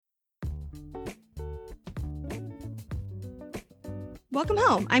Welcome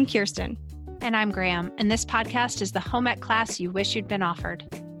home. I'm Kirsten. And I'm Graham, and this podcast is the home ec class you wish you'd been offered.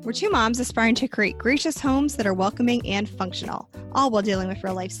 We're two moms aspiring to create gracious homes that are welcoming and functional, all while dealing with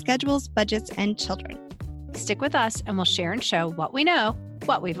real life schedules, budgets, and children. Stick with us, and we'll share and show what we know,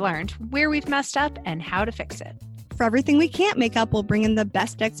 what we've learned, where we've messed up, and how to fix it. For everything we can't make up, we'll bring in the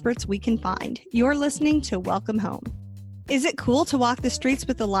best experts we can find. You're listening to Welcome Home. Is it cool to walk the streets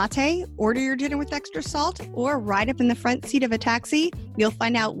with a latte, order your dinner with extra salt, or ride up in the front seat of a taxi? You'll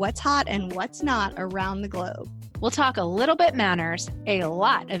find out what's hot and what's not around the globe. We'll talk a little bit manners, a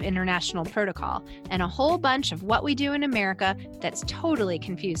lot of international protocol, and a whole bunch of what we do in America that's totally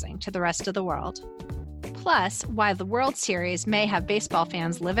confusing to the rest of the world. Plus, why the World Series may have baseball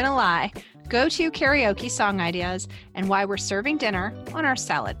fans live in a lie, go-to karaoke song ideas, and why we're serving dinner on our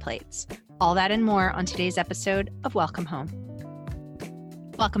salad plates. All that and more on today's episode of Welcome Home.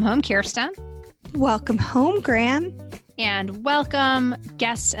 Welcome home, Kirsten. Welcome home, Graham. And welcome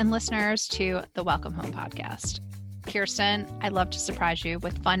guests and listeners to the Welcome Home podcast. Kirsten, I love to surprise you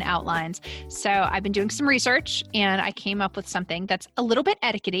with fun outlines. So I've been doing some research and I came up with something that's a little bit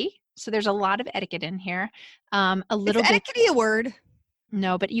etiquette-y. So there's a lot of etiquette in here. Is etiquette-y a word?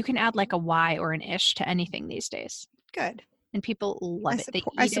 No, but you can add like a Y or an ish to anything these days. Good. And people love it.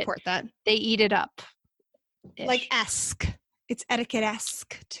 I support that. They eat it up. Like esque. It's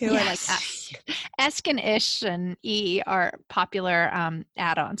etiquette-esque too. Yes. I like esque. Esque and ish and E are popular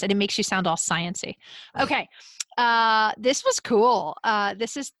add-ons, and it makes you sound all sciencey. Okay. This was cool.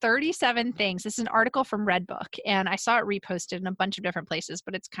 This is 37 things. This is an article from Redbook, and I saw it reposted in a bunch of different places,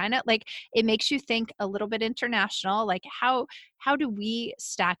 but it's kind of like, it makes you think a little bit international, like how do we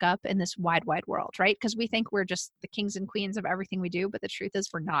stack up in this wide world, right? Because we think we're just the kings and queens of everything we do, but the truth is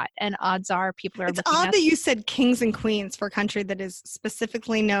we're not. And odds are people are It's odd that you said kings and queens for a country that is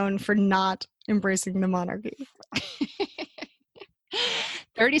specifically known for not embracing the monarchy.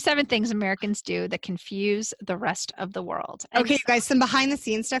 37 things Americans do that confuse the rest of the world. Okay, you guys, some behind the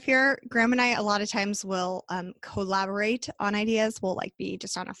scenes stuff here. Graham and I a lot of times will collaborate on ideas. We'll like be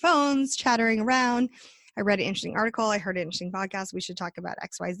just on our phones, chattering around. I read an interesting article. I heard an interesting podcast. We should talk about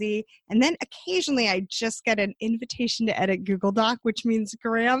XYZ. And then occasionally I just get an invitation to edit Google Doc, which means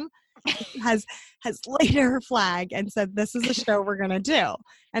Graham has laid her flag and said, this is a show we're going to do.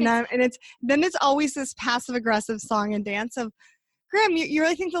 And it's always this passive aggressive song and dance of, Graham, you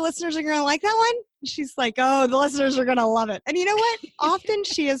really think the listeners are going to like that one? She's like, oh, the listeners are going to love it. And you know what? Often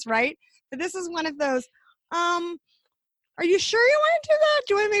she is right. But this is one of those, are you sure you want to do that?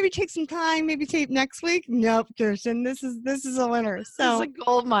 Do you want to maybe take some time, maybe tape next week? Nope, Kirsten, this is a winner. So this is a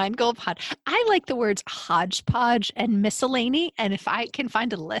gold mine, gold pod. I like the words hodgepodge and miscellany. And if I can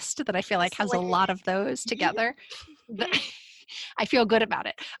find a list that I feel like has a lot of those together, I feel good about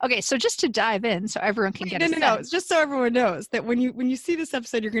it. Okay, so just to dive in so everyone can get a sense. No, just so everyone knows that when you see this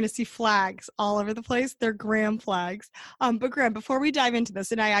episode, you're going to see flags all over the place. They're Graham flags. But Graham, before we dive into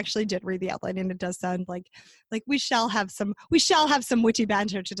this, and I actually did read the outline, and it does sound like we shall have some witty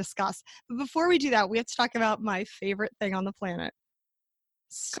banter to discuss. But before we do that, we have to talk about my favorite thing on the planet.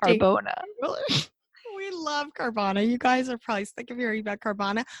 Carbona. We love Carvana. You guys are probably sick of hearing about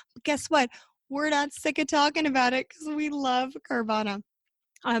Carvana. But guess what? We're not sick of talking about it because we love Carvana.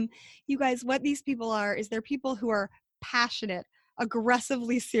 You guys, what these people are is they're people who are passionate,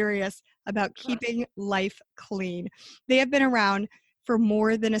 aggressively serious about keeping life clean. They have been around for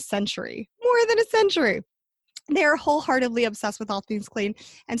more than a century. They are wholeheartedly obsessed with all things clean,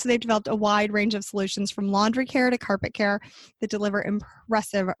 and so they've developed a wide range of solutions from laundry care to carpet care that deliver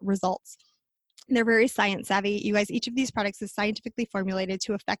impressive results. They're very science savvy. You guys, each of these products is scientifically formulated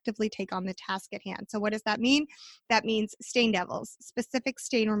to effectively take on the task at hand. So what does that mean? That means Stain Devils, specific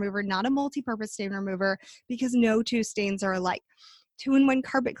stain remover, not a multi-purpose stain remover, because no two stains are alike. 2-in-1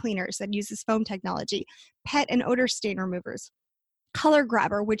 carpet cleaners that uses foam technology, pet and odor stain removers. Color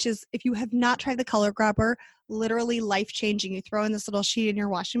Grabber, which is, if you have not tried the Color Grabber, literally life-changing. You throw in this little sheet in your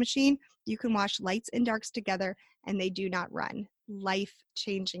washing machine, you can wash lights and darks together, and they do not run.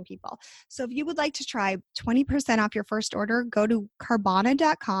 Life-changing, people. So if you would like to try 20% off your first order, go to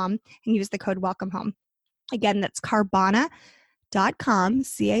Carbona.com and use the code Welcome Home. Again, that's Carbona.com,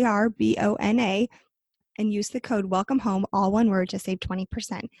 Carbona, and use the code Welcome Home, all one word, to save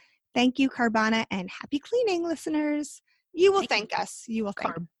 20%. Thank you, Carbona, and happy cleaning, listeners. You will thank us. You will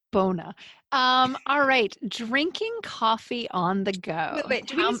thank Carbona. All right. Drinking coffee on the go. Wait,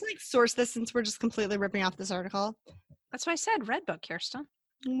 do we need to source this since we're just completely ripping off this article? That's what I said. Redbook, Kirsten.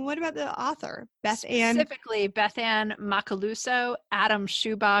 What about the author? Beth Ann? Specifically, Beth Ann Macaluso, Adam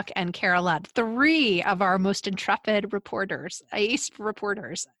Schubach, and Carol Ludd. 3 of our most intrepid reporters, ace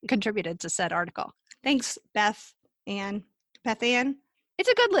reporters, contributed to said article. Thanks, Beth Ann. Beth Ann, It's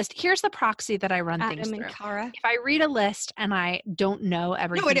a good list. Here's the proxy that I run things Adam, and through. Kara. If I read a list and I don't know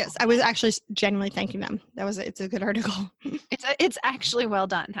everything, No, it is. I was actually genuinely thanking them. It's a good article. it's actually well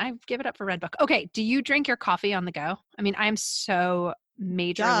done. I give it up for Redbook. Okay, do you drink your coffee on the go? I mean, I'm so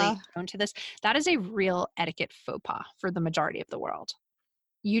majorly prone to this. That is a real etiquette faux pas for the majority of the world.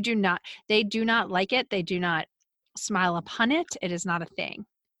 You do not. They do not like it. They do not smile upon it. It is not a thing.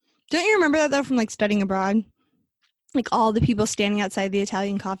 Don't you remember that though from like studying abroad? Like all the people standing outside the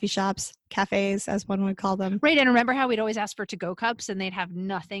Italian coffee shops, cafes, as one would call them. Right. And remember how we'd always ask for to-go cups and they'd have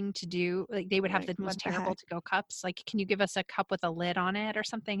nothing to do. Like they would have Like, the most what the terrible heck? to-go cups. Like, can you give us a cup with a lid on it or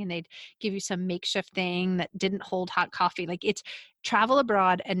something? And they'd give you some makeshift thing that didn't hold hot coffee. Like it's travel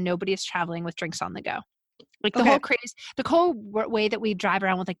abroad and nobody is traveling with drinks on the go. Like the Okay. whole craze, the whole way that we drive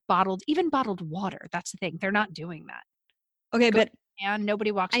around with like even bottled water. That's the thing. They're not doing that. Okay, Go but and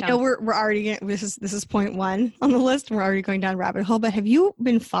nobody walks I down. know we're already this is point 1 on the list. We're already going down rabbit hole. But have you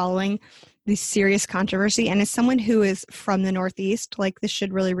been following the serious controversy? And as someone who is from the Northeast, like this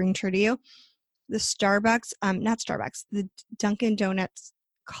should really ring true to you. The Starbucks, not Starbucks, the Dunkin' Donuts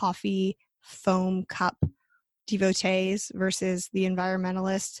coffee foam cup devotees versus the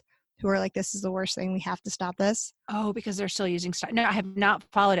environmentalists who are like, this is the worst thing. We have to stop this. Oh, because they're still using No, I have not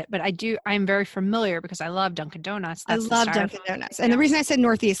followed it, but I'm very familiar because I love Dunkin' Donuts. I That's the love styrofoam Dunkin' thing, Donuts. And the reason I said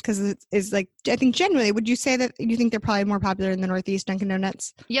Northeast, because it is like, I think generally, would you say that you think they're probably more popular in the Northeast, Dunkin'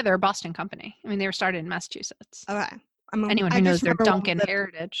 Donuts? Yeah, they're a Boston company. I mean, they were started in Massachusetts. Okay. I mean, Anyone who knows their Dunkin'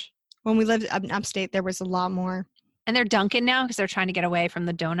 heritage. When we lived up in upstate, there was a lot more. And they're Dunkin' now because they're trying to get away from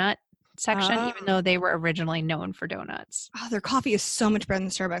the donut section, even though they were originally known for donuts. Oh, their coffee is so much better than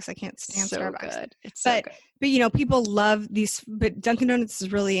Starbucks. I can't stand so Starbucks. Good. It's so good. But you know, people love these. But Dunkin' Donuts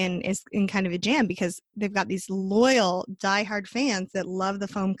is really in kind of a jam because they've got these loyal, diehard fans that love the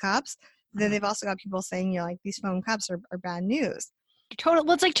foam cups. Then they've also got people saying, you know, like these foam cups are bad news. Total.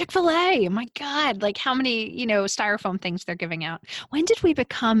 Well, it's like Chick-fil-A. My God, like how many, styrofoam things they're giving out. When did we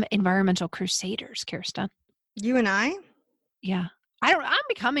become environmental crusaders, Kirsten? You and I? Yeah. I'm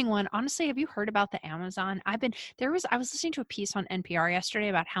becoming one. Honestly, have you heard about the Amazon? I was listening to a piece on NPR yesterday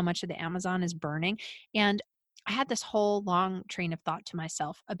about how much of the Amazon is burning. And I had this whole long train of thought to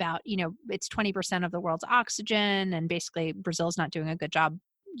myself about, it's 20% of the world's oxygen and basically Brazil's not doing a good job.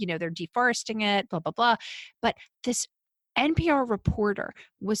 They're deforesting it, blah, blah, blah. But this NPR reporter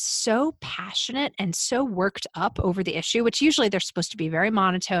was so passionate and so worked up over the issue, which usually they're supposed to be very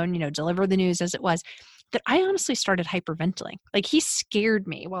monotone, deliver the news as it was, that I honestly started hyperventilating. Like he scared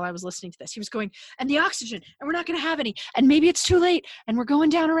me while I was listening to this. He was going, and the oxygen, and we're not going to have any, and maybe it's too late, and we're going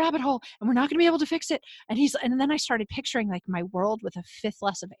down a rabbit hole, and we're not going to be able to fix it. And then I started picturing like my world with a fifth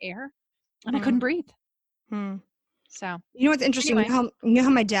less of air, and I couldn't breathe. So you know what's interesting? Anyway. You know how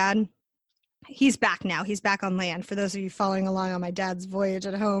my dad, he's back now. He's back on land. For those of you following along on my dad's voyage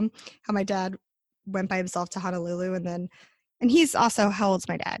at home, how my dad went by himself to Honolulu, and he's also, how old's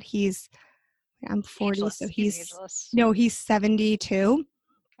my dad? I'm 40, ageless. so he's 72.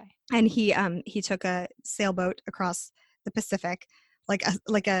 Okay. And he took a sailboat across the Pacific,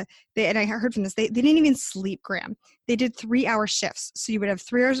 and I heard from this, they didn't even sleep, Graham. They did 3-hour shifts. So you would have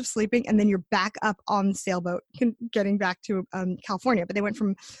 3 hours of sleeping and then you're back up on the sailboat getting back to California. But they went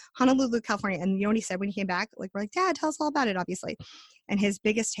from Honolulu, California. And you know what he said when he came back? Like, we're like, Dad, tell us all about it, obviously. And his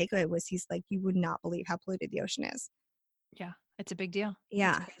biggest takeaway was he's like, you would not believe how polluted the ocean is. Yeah, it's a big deal.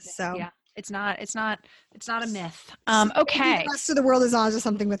 Yeah. So yeah. It's not a myth. Okay. The rest of the world is on to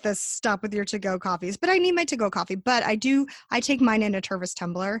something with this. Stop with your to-go coffees. But I need my to-go coffee. But I take mine in a Tervis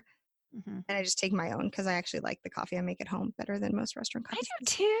tumbler. And I just take my own because I actually like the coffee I make at home better than most restaurant coffees. I do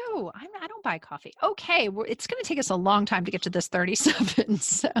too. I don't buy coffee. Okay, it's going to take us a long time to get to this 37,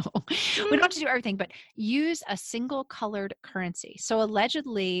 so we don't have to do everything, but use a single colored currency. So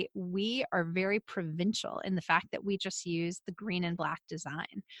allegedly, we are very provincial in the fact that we just use the green and black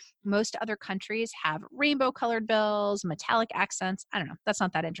design. Most other countries have rainbow colored bills, metallic accents. I don't know. That's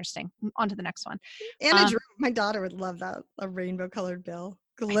not that interesting. On to the next one. Anna Drew, my daughter would love that, a rainbow colored bill.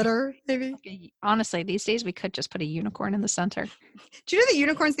 Glitter, maybe. Honestly, these days we could just put a unicorn in the center. Do you know that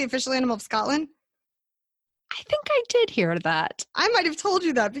unicorn's the official animal of Scotland? I think I did hear that. I might have told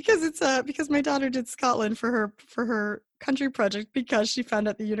you that because because my daughter did Scotland for her country project because she found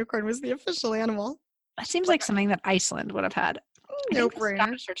out the unicorn was the official animal. That seems like something that Iceland would have had. No brainer. The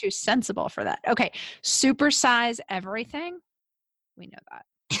Scottish are too sensible for that. Okay, supersize everything. We know that.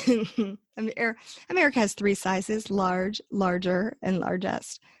 America has 3 sizes: large, larger, and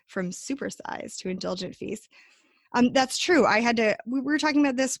largest, from supersize to indulgent feast. That's true. We were talking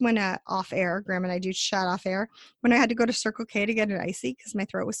about this when off air, Graham and I do chat off air, when I had to go to Circle K to get an icy because my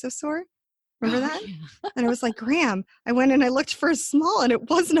throat was so sore. Remember that? Yeah. And I was like, Graham, I went and I looked for a small and it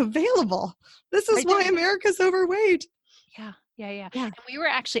wasn't available. This is Right why there. America's overweight. Yeah. Yeah. Yeah. And we were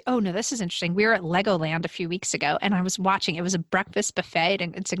actually, oh no, this is interesting. We were at Legoland a few weeks ago and I was watching, it was a breakfast buffet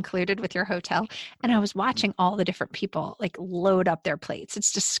and it's included with your hotel. And I was watching all the different people like load up their plates.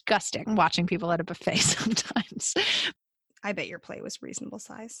 It's disgusting watching people at a buffet sometimes. I bet your plate was reasonable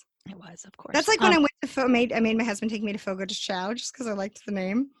size. It was, of course. That's like when I went to I made my husband take me to Fogo de Chao just because I liked the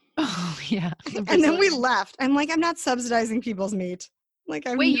name. Oh yeah. And then we left. I'm like, I'm not subsidizing people's meat. Like,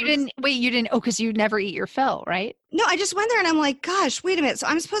 Wait, you didn't. Oh, because you never eat your fill, right? No, I just went there and I'm like, gosh, wait a minute. So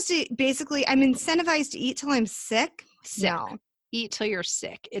I'm supposed to basically, I'm incentivized to eat till I'm sick. No. Eat till you're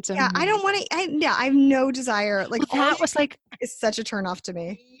sick. It's Yeah, I don't want to. I have no desire. Like, well, that was like, it's such a turn off to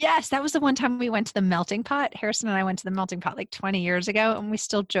me. Yes, that was the one time we went to the Melting Pot. Harrison and I went to the Melting Pot like 20 years ago, and we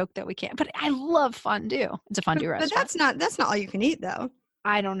still joke that we can't. But I love fondue. It's a fondue restaurant. But that's not all you can eat, though.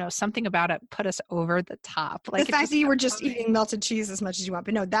 I don't know. Something about it put us over the top. Like the fact that you were just eating melted cheese as much as you want.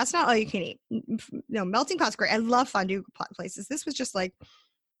 But no, that's not all you can eat. No, Melting Pot's great. I love fondue pot places. This was just like,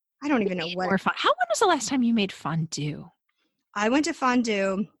 I don't even know what. How when was the last time you made fondue? I went to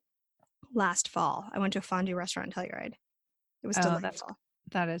fondue last fall. I went to a fondue restaurant in Telluride. It was delightful.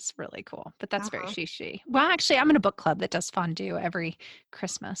 That is really cool. But that's very she. Well, actually, I'm in a book club that does fondue every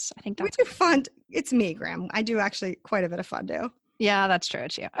Christmas. I think that's we do fondue. It's me, Graham. I do actually quite a bit of fondue. Yeah, that's true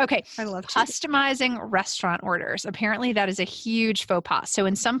too. Okay. I love customizing restaurant orders. Apparently, that is a huge faux pas. So,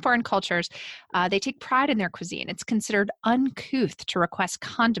 in some foreign cultures, they take pride in their cuisine. It's considered uncouth to request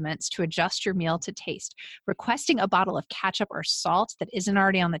condiments to adjust your meal to taste. Requesting a bottle of ketchup or salt that isn't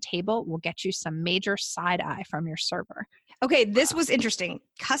already on the table will get you some major side eye from your server. Okay, this was interesting.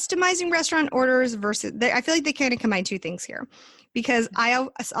 Customizing restaurant orders versus, I feel like they kind of combine two things here because I'm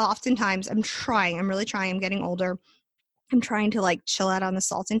really trying, I'm getting older. I'm trying to like chill out on the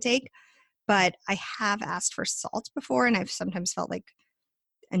salt intake, but I have asked for salt before and I've sometimes felt like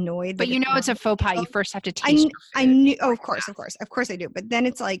annoyed. But it's a faux pas. You first have to taste. I knew, of course I do. But then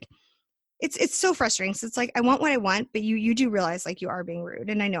it's like, it's so frustrating. So it's like, I want what I want, but you do realize like you are being rude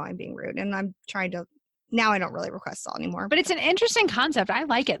and I know I'm being rude and I'm trying to, now I don't really request salt anymore. But it's an interesting concept. I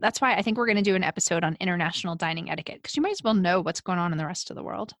like it. That's why I think we're going to do an episode on international dining etiquette because you might as well know what's going on in the rest of the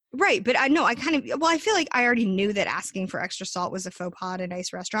world. Right. But I feel like I already knew that asking for extra salt was a faux pas at a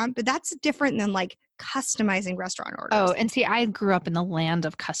nice restaurant, but that's different than like customizing restaurant orders. Oh, and see, I grew up in the land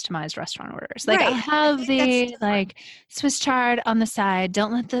of customized restaurant orders. Like I have the like Swiss chard on the side.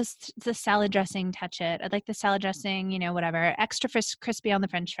 Don't let the salad dressing touch it. I'd like the salad dressing, whatever. Extra crispy on the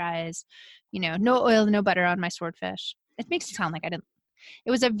French fries. No oil, no butter on my swordfish. It makes it sound like I didn't.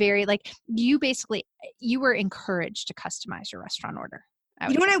 It was a very like you were encouraged to customize your restaurant order.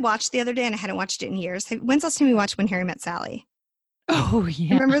 You know what I watched the other day and I hadn't watched it in years? When's the last time you watched When Harry Met Sally? Oh,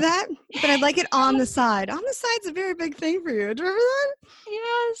 yeah. Remember that? But I'd like it on the side. On the side's a very big thing for you. Do you remember that?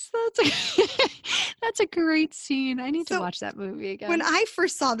 Yes, that's a great scene. I need to watch that movie again. When I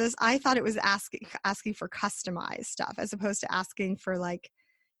first saw this, I thought it was asking for customized stuff as opposed to asking for like,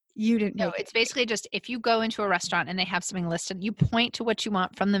 you didn't know. No, it's basically just if you go into a restaurant and they have something listed, you point to what you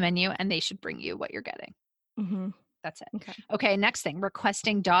want from the menu and they should bring you what you're getting. Mm-hmm. That's it. Okay, next thing,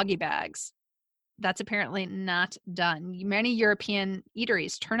 requesting doggy bags. That's apparently not done. Many European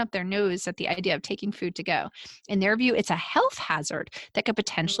eateries turn up their nose at the idea of taking food to go. In their view, it's a health hazard that could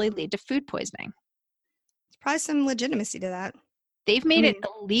potentially lead to food poisoning. There's probably some legitimacy to that. They've made it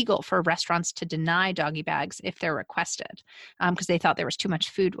illegal for restaurants to deny doggy bags if they're requested because they thought there was too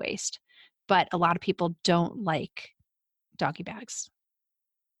much food waste. But a lot of people don't like doggy bags.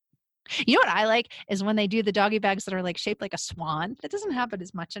 You know what I like is when they do the doggy bags that are like shaped like a swan. That doesn't happen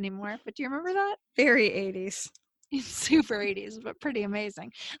as much anymore. But do you remember that? Very 80s. It's super 80s, but pretty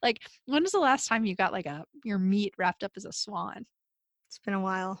amazing. Like, when was the last time you got like your meat wrapped up as a swan? It's been a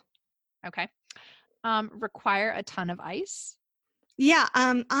while. Okay. Require a ton of ice. Yeah.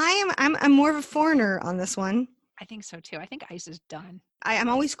 I'm more of a foreigner on this one. I think so too. I think ice is done. I'm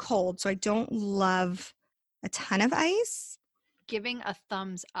always cold, so I don't love a ton of ice. Giving a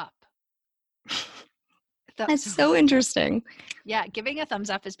thumbs up. That's so interesting. Yeah, giving a thumbs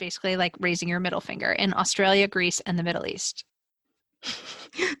up is basically like raising your middle finger in Australia, Greece, and the Middle East.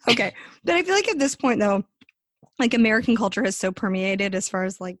 Okay. But I feel like at this point, though, like American culture has so permeated as far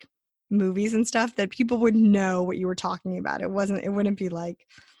as like movies and stuff that people would know what you were talking about. It wouldn't be like,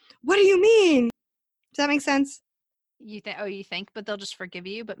 what do you mean? Does that make sense? You think, but they'll just forgive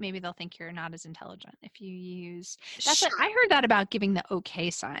you, but maybe they'll think you're not as intelligent if you use I heard that about giving the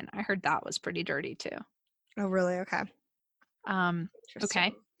okay sign. I heard that was pretty dirty too. Oh, really? Okay.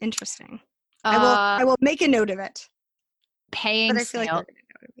 Okay. Interesting. I will make a note of it. Paying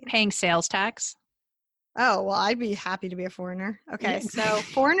what it means. Paying sales tax. Oh, well, I'd be happy to be a foreigner. Okay, Yeah. so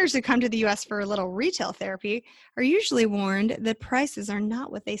foreigners who come to the U.S. for a little retail therapy are usually warned that prices are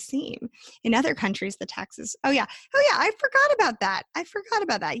not what they seem. In other countries, the taxes. Oh, yeah. I forgot about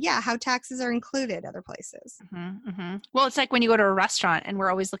that. Yeah, how taxes are included other places. Well, it's like when you go to a restaurant and we're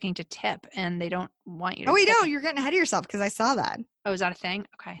always looking to tip and they don't want you to Oh, wait, tip. no, you're getting ahead of yourself because I saw that. Oh, is that a thing?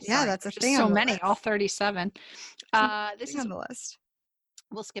 Okay. Yeah, sorry. that's a There's thing just on so the many, list. all 37. This Thing is on the list.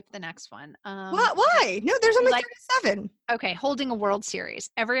 We'll skip the next one. What? Why? No, there's only 37. Okay, holding a World Series.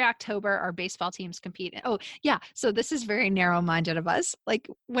 Every October, our baseball teams compete. Oh, yeah. So this is very narrow-minded of us. Like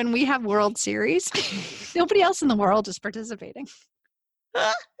when we have World Series, nobody else in the world is participating.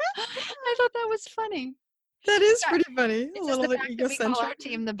 I thought that was funny. That is pretty funny. It's A little bit we call our egocentric.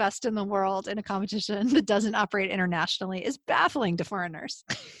 team the best in the world in a competition that doesn't operate internationally is baffling to foreigners.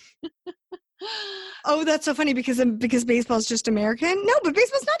 Oh, that's so funny because baseball is just American. No, but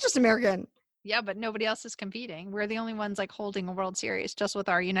baseball's not just American. Yeah, but nobody else is competing. We're the only ones like holding a World Series just with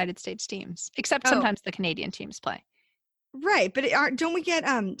our United States teams, except sometimes the Canadian teams play. Right, but don't we get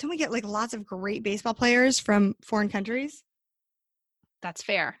like lots of great baseball players from foreign countries? That's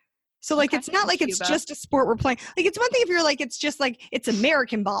fair. So like it's not like it's just a sport we're playing. Like it's one thing if you're like it's just like it's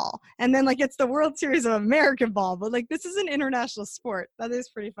American ball and then like it's the World Series of American ball, but like this is an international sport. That is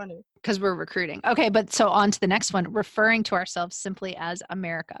pretty funny. Because we're recruiting. Okay, but so on to the next one, referring to ourselves simply as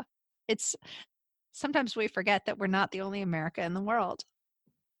America. It's sometimes we forget that we're not the only America in the world.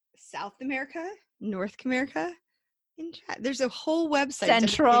 South America, North America, there's a whole website.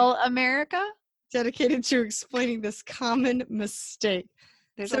 Central America? Dedicated to explaining this common mistake.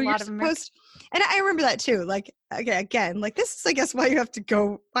 There's a lot of America. And I remember that too. Like, okay, again, like this is, I guess, why you have to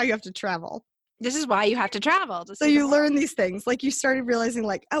travel. This is why you have to travel. So you learn these things. Like you started realizing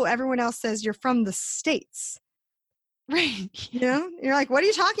like, oh, everyone else says you're from the States. Right. You know? You're like, what are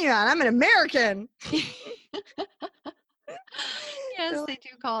you talking about? I'm an American. Yes, they do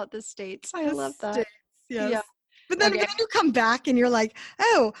call it the States. I love that. States, yes. Yeah. But then you come back and you're like,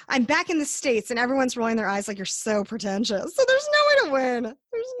 oh, I'm back in the States, and everyone's rolling their eyes like you're so pretentious. So there's no way to win.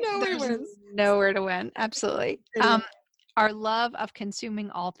 There's nowhere to win. Absolutely. Our love of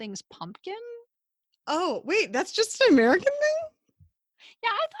consuming all things pumpkin. Oh, wait, that's just an American thing?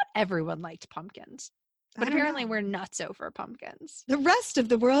 Yeah, I thought everyone liked pumpkins. But apparently we're nuts over pumpkins. The rest of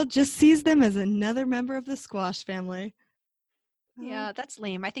the world just sees them as another member of the squash family. Yeah, that's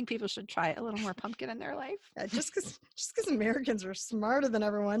lame. I think people should try a little more pumpkin in their life. Yeah, just because Americans are smarter than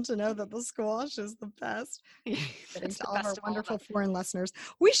everyone to know that the squash is the best. Thanks to all of our wonderful foreign listeners.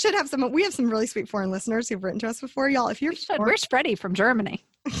 We have some really sweet foreign listeners who've written to us before, y'all. If you're we're Freddie from Germany.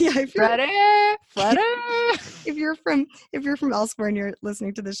 Yeah, if you're Freddie. if you're from elsewhere and you're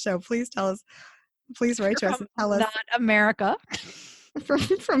listening to this show, please tell us. Please write to us and tell us. Not America.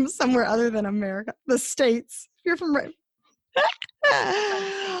 From somewhere other than America, the States. If you're from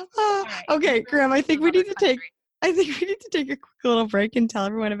okay, Graham, I think we need to take a quick little break and tell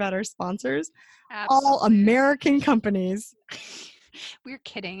everyone about our sponsors. Absolutely. All American companies. We're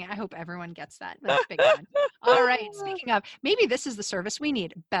kidding. I hope everyone gets that. That's big one. All right. Speaking of, maybe this is the service we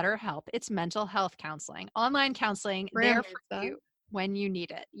need. BetterHelp. It's mental health counseling, online counseling, there for you when you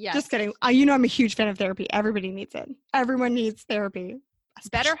need it. Yes. Just kidding. I'm a huge fan of therapy. Everybody needs it. Everyone needs therapy.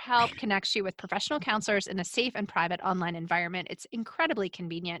 BetterHelp connects you with professional counselors in a safe and private online environment. It's incredibly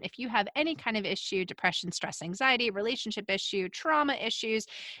convenient. If you have any kind of issue, depression, stress, anxiety, relationship issue, trauma issues,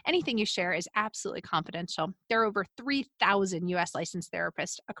 anything you share is absolutely confidential. There are over 3,000 U.S. licensed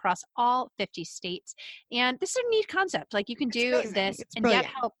therapists across all 50 states. And this is a neat concept. Like you can do this and get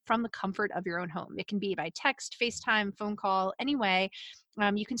help from the comfort of your own home. It can be by text, FaceTime, phone call, any way.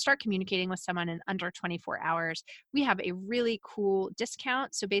 You can start communicating with someone in under 24 hours. We have a really cool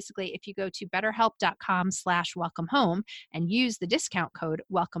discount. So basically, if you go to betterhelp.com/welcomehome and use the discount code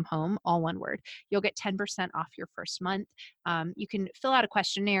welcomehome, all one word, you'll get 10% off your first month. You can fill out a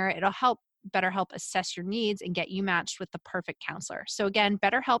questionnaire. It'll help BetterHelp assess your needs and get you matched with the perfect counselor. So again,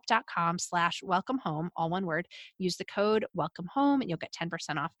 betterhelp.com/welcomehome, all one word. Use the code welcomehome and you'll get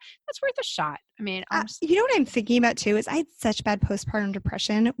 10% off. That's worth a shot. I mean, you know what I'm thinking about too is I had such bad postpartum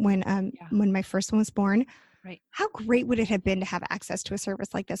depression when my first one was born. Right. How great would it have been to have access to a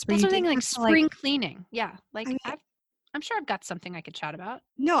service like this? Where you something like spring cleaning. Yeah. Like I'm sure I've got something I could chat about.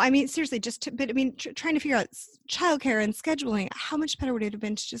 No, I mean, seriously, trying to figure out childcare and scheduling, how much better would it have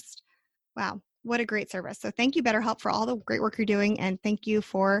been to just, wow, what a great service. So thank you, BetterHelp, for all the great work you're doing. And thank you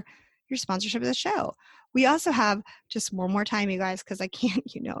for your sponsorship of the show. We also have just one more time, you guys, because I can't,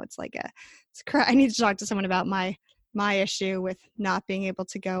 it's like I need to talk to someone about my issue with not being able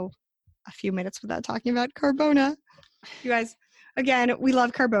to go a few minutes without talking about Carbona. You guys, Again, we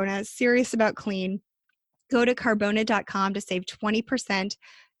love Carbona, serious about clean. Go to carbona.com to save 20%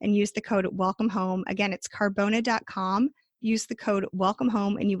 and use the code welcome home. Again, it's carbona.com. Use the code welcome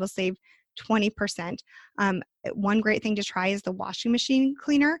home and you will save 20%. One great thing to try is the washing machine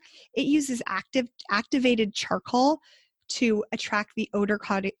cleaner. It uses activated charcoal to attract the odor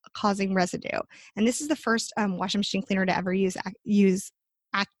causing residue. And this is the first washing machine cleaner to ever use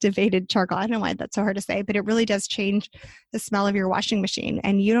activated charcoal. I don't know why that's so hard to say, but it really does change the smell of your washing machine.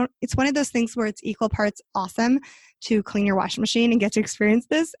 And it's one of those things where it's equal parts awesome to clean your washing machine and get to experience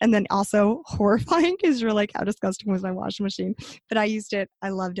this. And then also horrifying because you're like, how disgusting was my washing machine? But I used it. I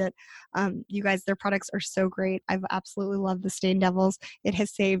loved it. You guys, their products are so great. I've absolutely loved the Stain Devils. It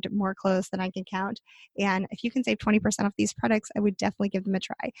has saved more clothes than I can count. And if you can save 20% off these products, I would definitely give them a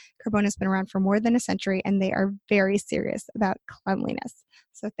try. Carbona's been around for more than a century and they are very serious about cleanliness.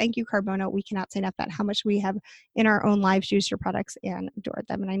 So thank you, Carbona. We cannot say enough about how much we have in our own lives used your products and adored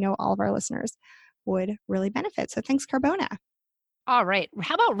them. And I know all of our listeners would really benefit. So thanks, Carbona. All right.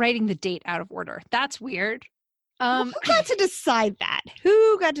 How about writing the date out of order? That's weird. Who got to decide that?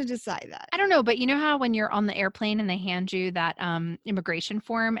 Who got to decide that? I don't know, but you know how when you're on the airplane and they hand you that immigration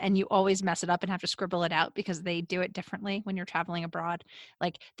form and you always mess it up and have to scribble it out because they do it differently when you're traveling abroad?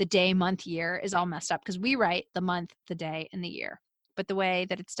 Like the day, month, year is all messed up because we write the month, the day, and the year. But the way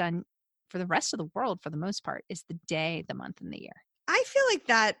that it's done for the rest of the world, for the most part, is the day, the month, and the year. I feel like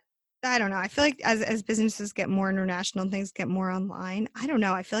that. I don't know. I feel like as businesses get more international and things get more online, I don't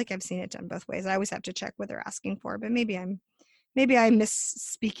know. I feel like I've seen it done both ways. I always have to check what they're asking for, but maybe I'm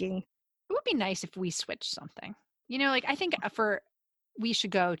misspeaking. It would be nice if we switched something. You know, like I think we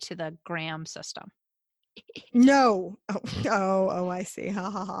should go to the Graham system. No. Oh, I see. Ha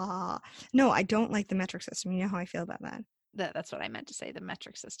ha ha ha. No, I don't like the metric system. You know how I feel about that. That's what I meant to say, the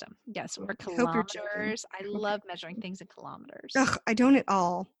metric system. Yes, or I hope you're joking. kilometers. I love measuring things in kilometers. Ugh, I don't at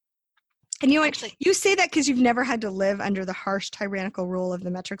all. And you know, actually, you say that because you've never had to live under the harsh tyrannical rule of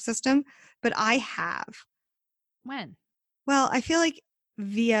the metric system, but I have. When? Well, I feel like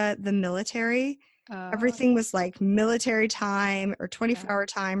via the military, everything was like military time or 24-hour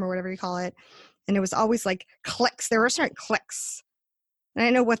time or whatever you call it. And it was always like clicks. There were certain clicks. And I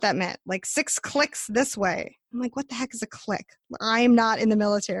know what that meant. Like 6 clicks this way. I'm like, what the heck is a click? I am not in the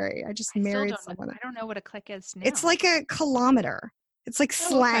military. I just married someone. I don't know what a click is now. It's like a kilometer. It's like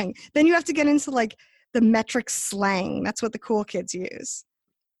slang. Okay. Then you have to get into like the metric slang. That's what the cool kids use.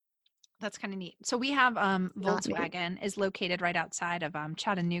 That's kind of neat. So we have Volkswagen is located right outside of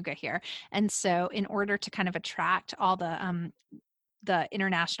Chattanooga here. And so in order to kind of attract all the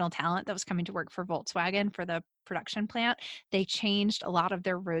international talent that was coming to work for Volkswagen for the production plant, they changed a lot of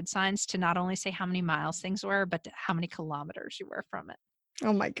their road signs to not only say how many miles things were, but how many kilometers you were from it.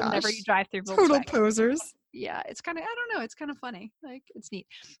 Oh my gosh. Whenever you drive through Volkswagen. Total posers. Yeah, it's kind of, I don't know, it's kind of funny. Like, it's neat.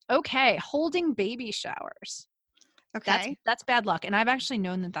 Okay, holding baby showers. Okay. That's bad luck. And I've actually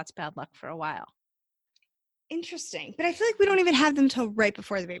known that that's bad luck for a while. Interesting. But I feel like we don't even have them till right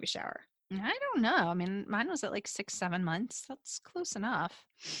before the baby shower. I don't know. I mean, mine was at like 6-7 months. That's close enough.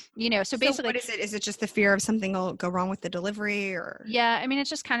 You know, so basically. What is it? Is it just the fear of something will go wrong with the delivery or? Yeah, I mean, it's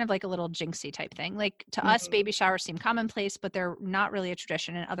just kind of like a little jinxy type thing. Like to us, baby showers seem commonplace, but they're not really a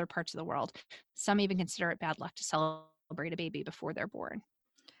tradition in other parts of the world. Some even consider it bad luck to celebrate a baby before they're born.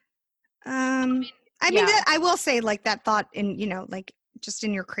 I mean, I will say like that thought in, you know, like just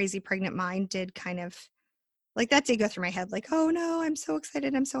in your crazy pregnant mind did kind of like that did go through my head. Like, oh no, I'm so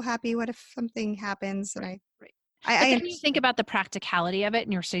excited. I'm so happy. What if something happens? And then you think about the practicality of it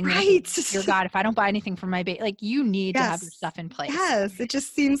and you're sitting there, right. Dear God, if I don't buy anything for my baby, like you need to have your stuff in place. Yes. It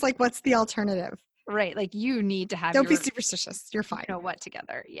just seems like what's the alternative? Right. Like you need to have Don't be superstitious. You're fine. You know what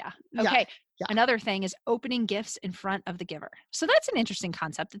together. Yeah. Okay. Yeah. Another thing is opening gifts in front of the giver. So that's an interesting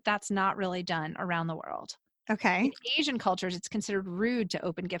concept that's not really done around the world. Okay. In Asian cultures, it's considered rude to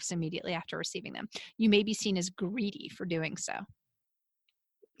open gifts immediately after receiving them. You may be seen as greedy for doing so.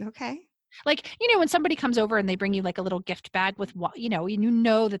 Okay. Like, you know, when somebody comes over and they bring you like a little gift bag with, you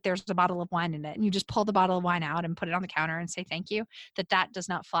know that there's a bottle of wine in it and you just pull the bottle of wine out and put it on the counter and say thank you, that does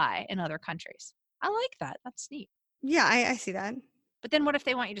not fly in other countries. I like that. That's neat. Yeah, I see that. But then what if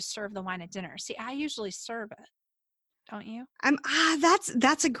they want you to serve the wine at dinner? See, I usually serve it. Don't you?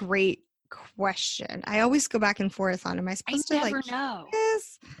 That's a great question. I always go back and forth on, am I supposed to never know.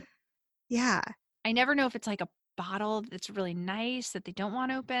 Yes. Yeah. I never know if it's like a bottle that's really nice that they don't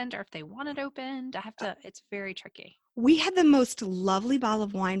want opened or if they want it opened. It's very tricky. We had the most lovely bottle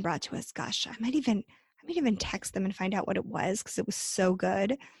of wine brought to us. Gosh, I might even text them and find out what it was because it was so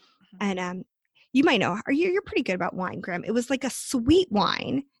good. Mm-hmm. And you might know, you're pretty good about wine, Graham. It was like a sweet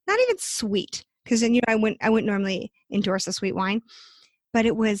wine, not even sweet, because then I wouldn't normally endorse a sweet wine, but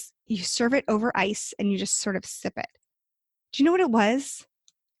it was, you serve it over ice and you just sort of sip it. Do you know what it was?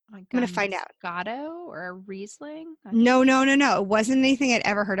 Like I'm gonna find out. Moscato or a Riesling? No. It wasn't anything I'd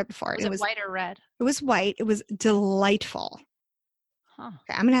ever heard of before. Was it white or red? It was white. It was delightful. Huh.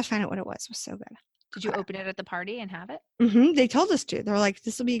 Okay, I'm gonna have to find out what it was. It was so good. Did you open it at the party and have it? Mm-hmm. They told us to. They're like,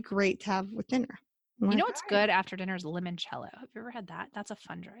 this will be great to have with dinner. You know what's good after dinner is limoncello. Have you ever had that? That's a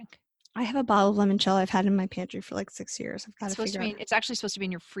fun drink. I have a bottle of limoncello I've had in my pantry for like 6 years. I've got to figure out. It's actually supposed to be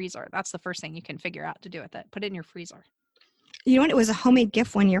in your freezer. That's the first thing you can figure out to do with it. Put it in your freezer. You know what? It was a homemade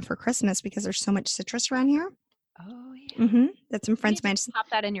gift one year for Christmas because there's so much citrus around here. Oh, yeah. Mm-hmm. That some friends of mine. Pop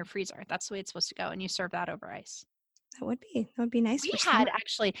that in your freezer. That's the way it's supposed to go. And you serve that over ice. That would be nice. We had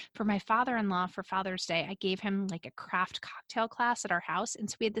actually, for my father-in-law for Father's Day, I gave him like a craft cocktail class at our house. And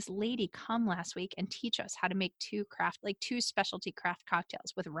so we had this lady come last week and teach us how to make two specialty craft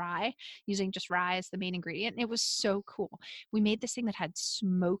cocktails with rye, using just rye as the main ingredient. And it was so cool. We made this thing that had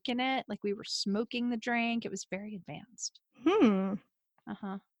smoke in it. Like we were smoking the drink. It was very advanced.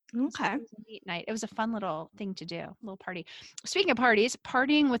 Uh-huh. Okay. It was a neat night. It was a fun little thing to do, a little party. Speaking of parties,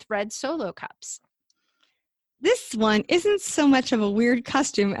 partying with red Solo cups. This one isn't so much of a weird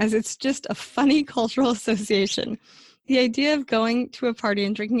costume as it's just a funny cultural association. The idea of going to a party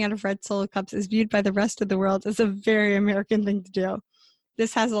and drinking out of red Solo cups is viewed by the rest of the world as a very American thing to do.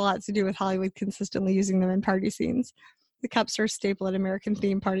 This has a lot to do with Hollywood consistently using them in party scenes. The cups are a staple at American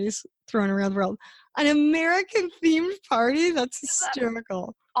themed parties thrown around the world. An American themed party? That's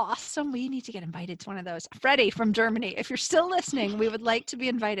hysterical. Awesome. We need to get invited to one of those. Freddie from Germany, if you're still listening, we would like to be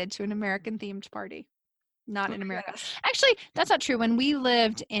invited to an American themed party. Not in America. Actually, that's not true. When we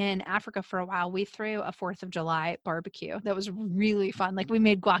lived in Africa for a while, we threw a 4th of July barbecue. That was really fun. Like we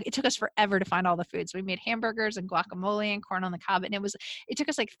made guac. It took us forever to find all the foods. We made hamburgers and guacamole and corn on the cob. And it took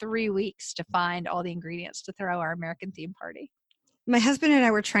us like 3 weeks to find all the ingredients to throw our American theme party. My husband and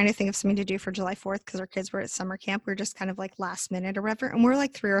I were trying to think of something to do for July 4th because our kids were at summer camp. We were just kind of like last minute or whatever. And we're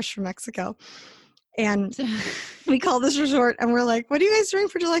like 3 hours from Mexico. And we call this resort and we're like, what are you guys doing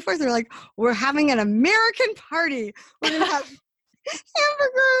for July 4th? They're like, we're having an American party. We're going to have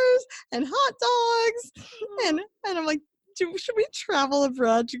hamburgers and hot dogs. And I'm like, should we travel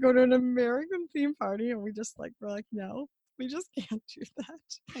abroad to go to an American theme party? And we're like, no, we just can't do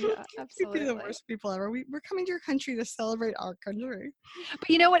that. Yeah, absolutely. We'd be the worst people ever. We're coming to your country to celebrate our country. But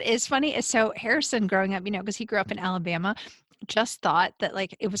you know what is funny is so Harrison growing up, because he grew up in Alabama, just thought that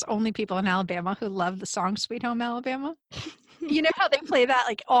like it was only people in Alabama who loved the song Sweet Home Alabama. You know how they play that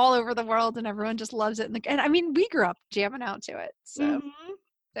like all over the world and everyone just loves it. And I mean, we grew up jamming out to it. So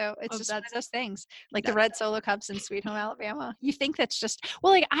So it's just one of those things, like the red Solo cups in Sweet Home Alabama. You think that's just,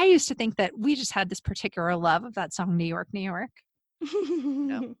 well, like I used to think that we just had this particular love of that song, New York, New York.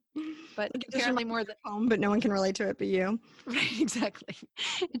 No. But like apparently more than home, but no one can relate to it but you. Right, exactly.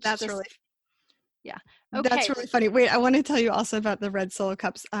 That's really yeah. Okay. That's really funny. Wait, I want to tell you also about the red Solo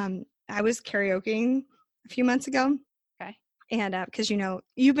cups. I was karaokeing a few months ago. Okay. And because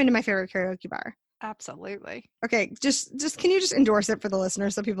you've been to my favorite karaoke bar. Absolutely. Okay, just can you just endorse it for the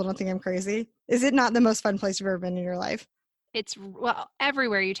listeners so people don't think I'm crazy? Is it not the most fun place you've ever been in your life? It's, well,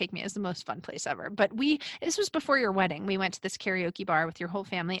 everywhere you take me is the most fun place ever. But this was before your wedding. We went to this karaoke bar with your whole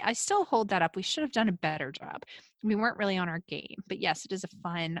family. I still hold that up. We should have done a better job. We weren't really on our game. But yes, it is a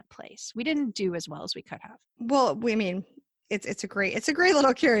fun place. We didn't do as well as we could have. Well, I mean, it's a great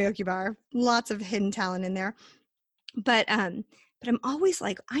little karaoke bar. Lots of hidden talent in there. But I'm always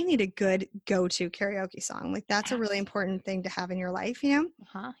like, I need a good go-to karaoke song. Like that's a really important thing to have in your life,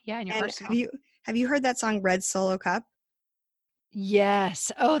 Uh-huh. Yeah, in your arsenal. Have you heard that song Red Solo Cup?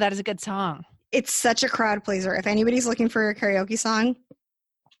 Yes. Oh, that is a good song. It's such a crowd pleaser. If anybody's looking for a karaoke song,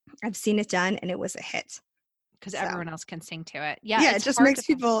 I've seen it done and it was a hit. Because everyone else can sing to it. Yeah. Yeah, it just makes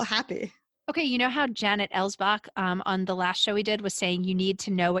people happy. Okay, you know how Janet Ellsbach on the last show we did was saying you need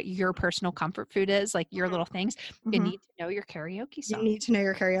to know what your personal comfort food is, like your little things. You need to know your karaoke song. You need to know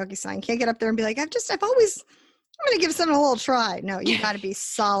your karaoke song. You can't get up there and be like, I'm going to give something a little try. No, you got to be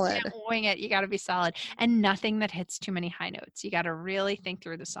solid. You can't wing it. You got to be solid. And nothing that hits too many high notes. You got to really think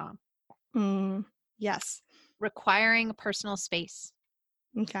through the song. Yes. Requiring personal space.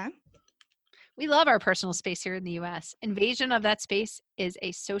 Okay. We love our personal space here in the U.S. Invasion of that space is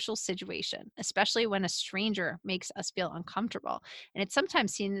a social situation, especially when a stranger makes us feel uncomfortable. And it's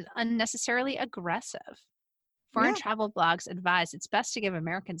sometimes seen as unnecessarily aggressive. Foreign travel blogs advise it's best to give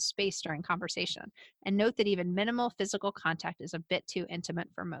Americans space during conversation and note that even minimal physical contact is a bit too intimate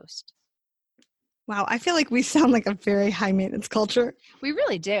for most. Wow, I feel like we sound like a very high maintenance culture. We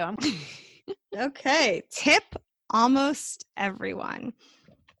really do. Okay, tip almost everyone.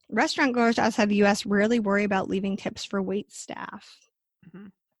 Restaurant goers outside the U.S. rarely worry about leaving tips for wait staff. Mm-hmm.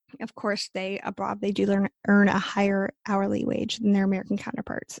 Of course, abroad they do earn a higher hourly wage than their American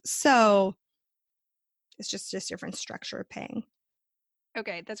counterparts. So it's just a different structure of paying.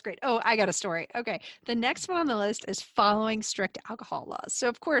 Okay, that's great. Oh, I got a story. Okay, the next one on the list is following strict alcohol laws. So,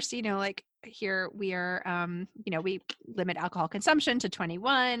 of course, like here we are, we limit alcohol consumption to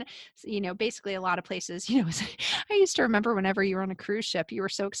 21. So, basically a lot of places, I used to remember whenever you were on a cruise ship, you were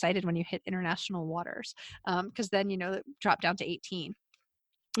so excited when you hit international waters because then, it dropped down to 18.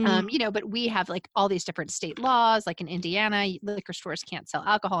 But we have like all these different state laws, like in Indiana, liquor stores can't sell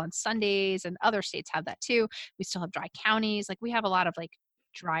alcohol on Sundays, and other states have that too. We still have dry counties. Like we have a lot of like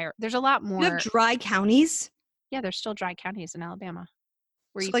there's a lot more. You have dry counties? Yeah, there's still dry counties in Alabama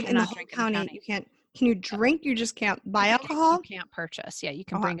where So you like in the whole drink county, in the county. you can't. Can you drink? You just can't buy alcohol? You can't purchase. Yeah, you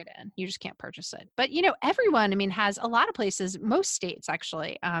can bring it in. You just can't purchase it. But everyone, has a lot of places, most states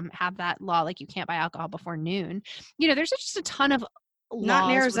actually have that law, like you can't buy alcohol before noon. There's just a ton of laws. Not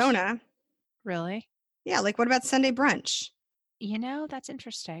in Arizona. Really? Yeah, like what about Sunday brunch? That's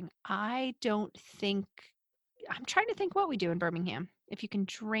interesting. I'm trying to think what we do in Birmingham. If you can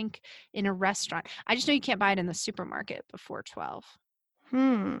drink in a restaurant. I just know you can't buy it in the supermarket before 12.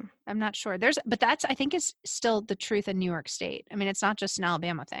 I'm not sure. But that's, I think, is still the truth in New York State. It's not just an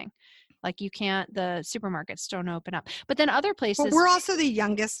Alabama thing. Like the supermarkets don't open up. But then other places. But we're also the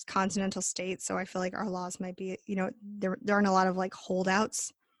youngest continental state, so I feel like our laws might be, there aren't a lot of like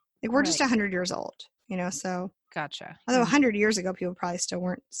holdouts. Like we're just 100 years old, so. Gotcha. Although 100 years ago, people probably still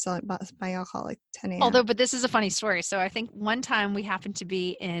weren't buying alcohol like 10 a.m. But this is a funny story. So I think one time we happened to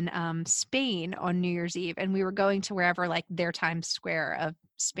be in Spain on New Year's Eve, and we were going to wherever like their Times Square of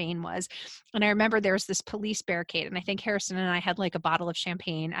Spain was. And I remember there was this police barricade, and I think Harrison and I had like a bottle of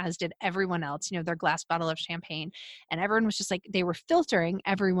champagne, as did everyone else, their glass bottle of champagne. And everyone was just like, they were filtering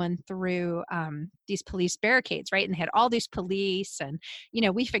everyone through these police barricades, right? And they had all these police, and,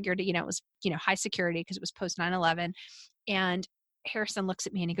 we figured, it was, high security because it was post 9/11. And Harrison looks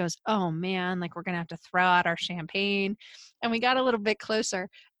at me and he goes, "Oh man, like we're going to have to throw out our champagne." And we got a little bit closer,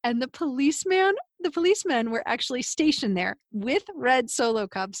 and the policemen were actually stationed there with red Solo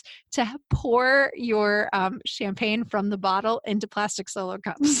cups to pour your champagne from the bottle into plastic Solo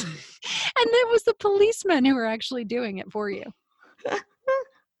cups. And it was the policemen who were actually doing it for you. So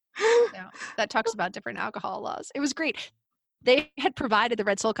that talks about different alcohol laws. It was great. They had provided the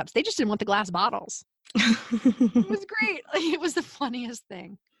red Solo cups. They just didn't want the glass bottles. It was great. Like, it was the funniest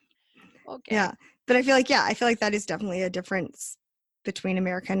thing. Okay. Yeah. But I feel like that is definitely a difference between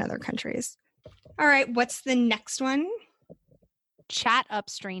America and other countries. All right. What's the next one? Chat up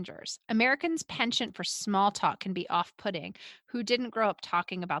strangers. Americans' penchant for small talk can be off-putting. Who didn't grow up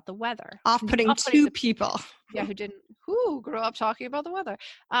talking about the weather? Off-putting to people. Yeah, who grew up talking about the weather?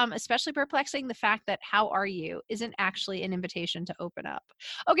 Especially perplexing the fact that "how are you" isn't actually an invitation to open up.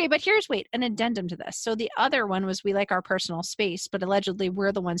 Okay, but an addendum to this. So the other one was we like our personal space, but allegedly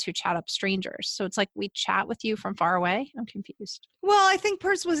we're the ones who chat up strangers. So it's like we chat with you from far away. I'm confused. Well, I think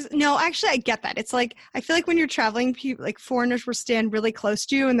actually I get that. It's like, I feel like when you're traveling, people, like foreigners will stand really close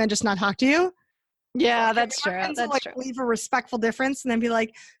to you and then just not talk to you. Yeah, that's true. That's true. Leave a respectful difference and then be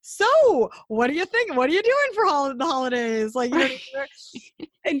like, "So, what do you think? What are you doing for the holidays?" Like,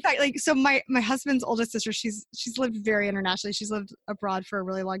 in fact, like, so my husband's oldest sister, she's lived very internationally. She's lived abroad for a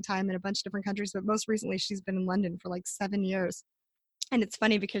really long time in a bunch of different countries, but most recently she's been in London for like 7 years. And it's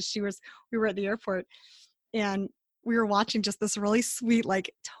funny because we were at the airport and we were watching just this really sweet,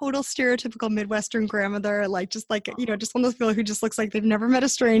 like total stereotypical Midwestern grandmother, like just like, just one of those people who just looks like they've never met a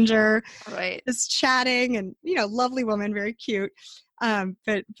stranger. Right. Just chatting and, lovely woman, very cute.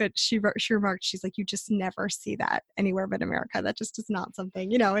 But she remarked, she's like, "You just never see that anywhere but America. That just is not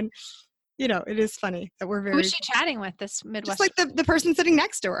something, and it is funny that we're very." Who's she chatting with, this Midwestern? Just like the person sitting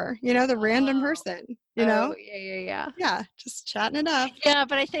next to her, the random person, Oh, yeah. Yeah, just chatting it up. Yeah,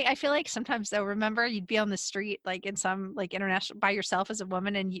 but I feel like sometimes though, remember you'd be on the street, like in some like international, by yourself as a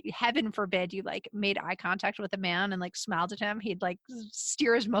woman, and heaven forbid you like made eye contact with a man and like smiled at him. He'd like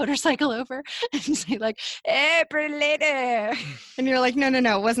steer his motorcycle over and say like, "Hey, pretty lady," and you're like, no,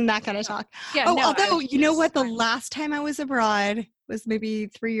 it wasn't that kind of talk. Yeah. Oh, although you know what, the last time I was abroad was maybe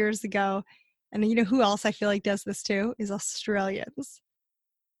 3 years ago, and who else I feel like does this too is Australians.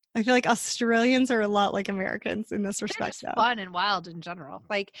 I feel like Australians are a lot like Americans in this respect. They're just fun and wild in general.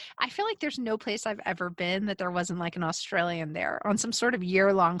 Like, I feel like there's no place I've ever been that there wasn't like an Australian there on some sort of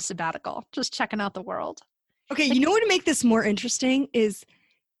year-long sabbatical, just checking out the world. Okay, you know what would make this more interesting is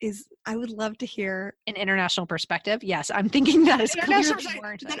I would love to hear an international perspective. Yes, I'm thinking that is international clearly perspective.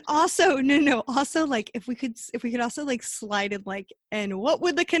 warranted. Then also, no. Also, like if we could also like slide in like, and what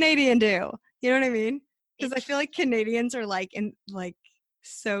would the Canadian do? You know what I mean? Because I feel like Canadians are like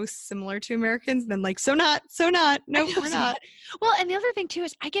so similar to Americans. Then like so not. No, we're not. Well, and the other thing too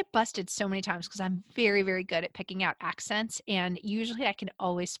is I get busted so many times because I'm very, very good at picking out accents, and usually I can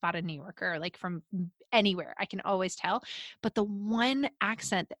always spot a New Yorker like from anywhere. I can always tell. But the one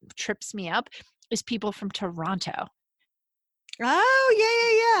accent that trips me up is people from Toronto.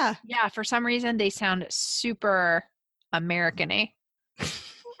 Oh yeah. Yeah, for some reason they sound super American-y.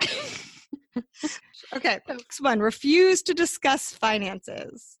 Okay, next one. Refuse to discuss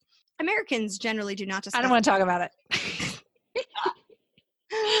finances. Americans generally do not discuss. I don't want to talk about it.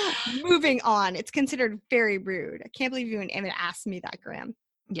 Moving on. It's considered very rude. I can't believe you even asked me that, Graham.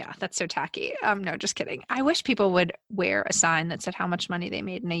 Yeah, that's so tacky. No, just kidding. I wish people would wear a sign that said how much money they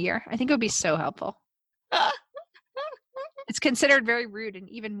made in a year. I think it would be so helpful. It's considered very rude and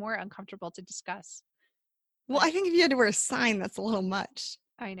even more uncomfortable to discuss. Well, I think if you had to wear a sign, that's a little much.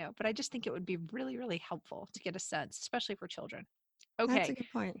 I know, but I just think it would be really, really helpful to get a sense, especially for children. Okay. That's a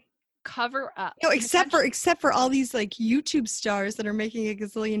good point. Cover up. No, except for all these like YouTube stars that are making $1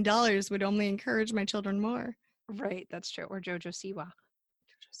 gazillion would only encourage my children more. Right, that's true. Or Jojo Siwa.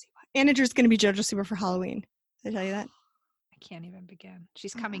 Anna's going to be Jojo Siwa for Halloween. Did I tell you that? I can't even begin.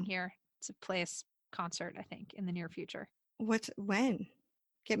 She's coming here to play a concert, I think, in the near future. When?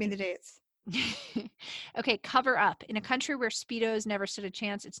 Get me the dates. Okay, cover up. In a country where Speedos never stood a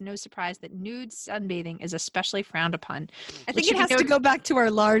chance, it's no surprise that nude sunbathing is especially frowned upon. I think it has to go back to our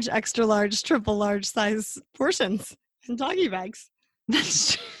large, extra large, triple large size portions and doggy bags.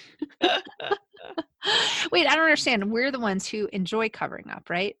 That's true. Wait, I don't understand. We're the ones who enjoy covering up,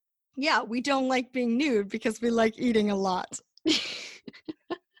 right? Yeah, we don't like being nude because we like eating a lot.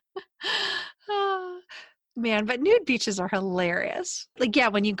 Man, but nude beaches are hilarious. Like, yeah,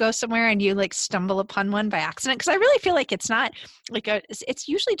 when you go somewhere and you like stumble upon one by accident, because I really feel like it's not like it's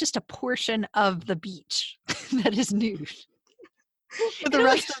usually just a portion of the beach that is nude. But the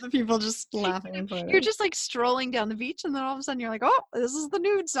rest of the people just laughing and playing. You're just like strolling down the beach, and then all of a sudden you're like, oh, this is the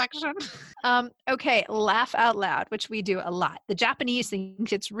nude section. Okay, laugh out loud, which we do a lot. The Japanese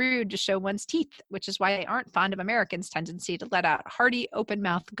think it's rude to show one's teeth, which is why they aren't fond of Americans' tendency to let out hearty,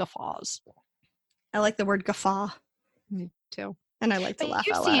 open-mouth guffaws. I like the word guffaw. Me too. And I like to laugh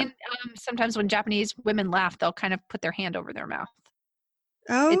out loud. You've seen sometimes when Japanese women laugh, they'll kind of put their hand over their mouth.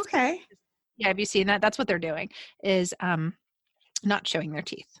 Oh, okay. Yeah, have you seen that? That's what they're doing, is not showing their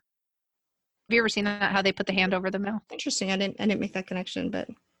teeth. Have you ever seen that, how they put the hand over the mouth? Interesting. I didn't make that connection, but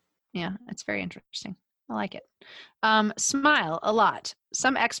yeah, it's very interesting. I like it. Smile a lot.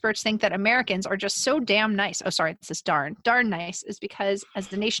 Some experts think that Americans are just so damn nice. Oh, sorry, this is darn nice, is because as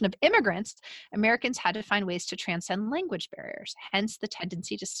the nation of immigrants, Americans had to find ways to transcend language barriers, hence the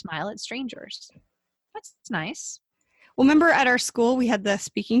tendency to smile at strangers. That's nice. Well, remember at our school, we had the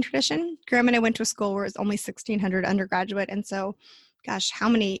speaking tradition. Graham and I went to a school where it was only 1,600 undergraduate. And so, gosh, how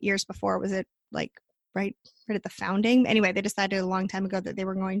many years before was it, like right at the founding? Anyway, they decided a long time ago that they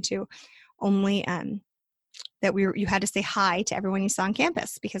were going to only you had to say hi to everyone you saw on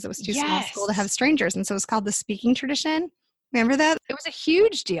campus because it was too small school to have strangers. And so it's called the speaking tradition. Remember that? It was a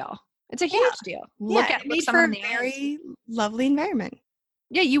huge deal. It's a huge deal. Look for a very lovely environment.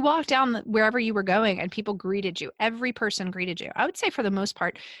 Yeah, you walked down wherever you were going and people greeted you. Every person greeted you. I would say for the most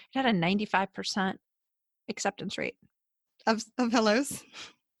part, it had a 95% acceptance rate. Of hellos?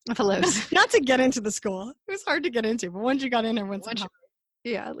 Of hellos. Not to get into the school. It was hard to get into, but once you got in, everyone's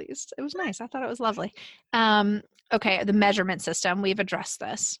yeah, at least. It was nice. I thought it was lovely. Okay, the measurement system. We've addressed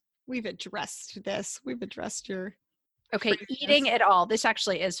this. We've addressed your... Okay, eating it all. This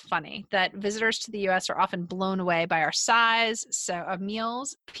actually is funny that visitors to the U.S. are often blown away by our size of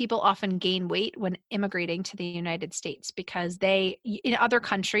meals. People often gain weight when immigrating to the United States because in other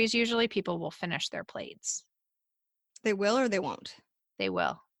countries, usually people will finish their plates. They will or they won't? They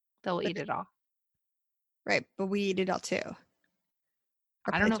will. They'll eat it all. Right, but we eat it all too.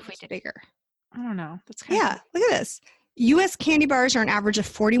 I don't know if we did. Bigger. I don't know. That's look at this. U.S. candy bars are an average of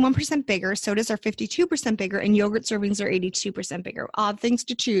 41% bigger. Sodas are 52% bigger, and yogurt servings are 82% bigger. Odd things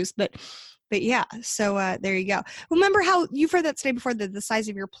to choose, but yeah. So there you go. Remember how you've heard that today before, that the size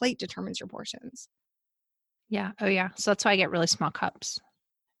of your plate determines your portions. Yeah. Oh, yeah. So that's why I get really small cups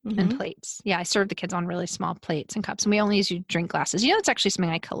and plates. Yeah, I serve the kids on really small plates and cups, and we only use drink glasses. That's actually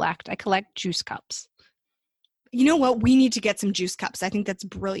something I collect. I collect juice cups. You know what? We need to get some juice cups. I think that's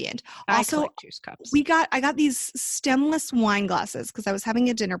brilliant. I Also, collect juice cups. I got these stemless wine glasses because I was having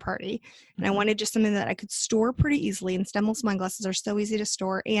a dinner party and I wanted just something that I could store pretty easily. And stemless wine glasses are so easy to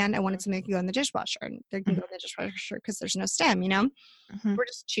store. And I wanted something that could go in the dishwasher, and they can go in the dishwasher because there's no stem, you know? Mhm. We're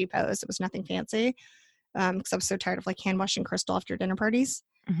just cheapos. It was nothing fancy because I was so tired of like hand washing crystal after dinner parties.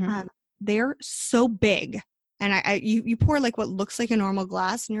 Mhm. They're so big. And you pour like what looks like a normal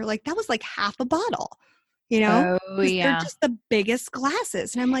glass and you're like, that was like half a bottle. You know, Oh, because they're yeah. just the biggest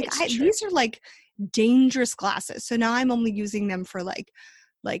glasses. And I'm like, It's true. these are like dangerous glasses. So now I'm only using them for like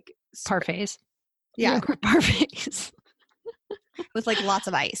Parfaits. yeah, Parfaits. with like lots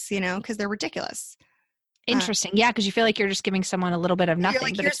of ice, you know, because they're ridiculous. Interesting. Yeah, because you feel like you're just giving someone a little bit of You're nothing.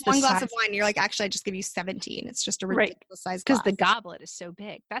 like, but here's it's the one glass of size. wine. You're like, actually, I just give you 17. It's just a Right. ridiculous size Because glass. the goblet is so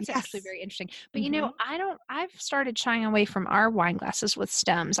big. That's actually Yes. very interesting. But you know, I've started shying away from our wine glasses with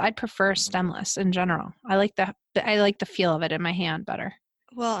stems. I'd prefer stemless in general. I like the feel of it in my hand better.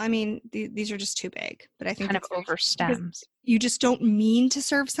 Well, I mean, these are just too big, but I think Kind of it's very over interesting because stems. you just don't mean to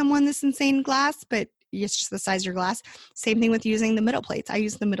serve someone this insane glass, but it's just the size of your glass. Same thing with using the middle plates. I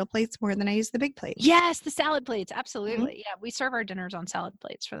use the middle plates more than I use the big plates. Yes, the salad plates. Absolutely. Yeah, we serve our dinners on salad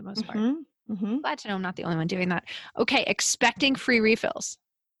plates for the most part. Glad to know I'm not the only one doing that. Okay, expecting free refills.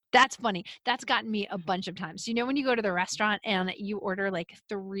 That's funny. That's gotten me a bunch of times. You know, when you go to the restaurant and you order like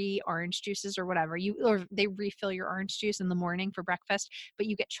 3 orange juices or whatever, or they refill your orange juice in the morning for breakfast, but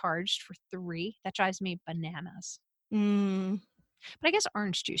you get charged for 3. That drives me bananas. But I guess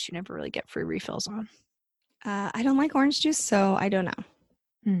orange juice you never really get free refills on. I don't like orange juice, so I don't know.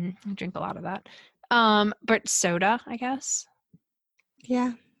 I drink a lot of that. But soda, I guess.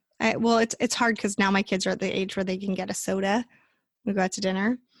 Yeah. Well, it's hard because now my kids are at the age where they can get a soda. We go out to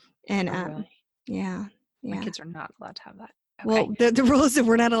dinner, and Really? yeah. My kids are not allowed to have that. Okay. Well, the rule is that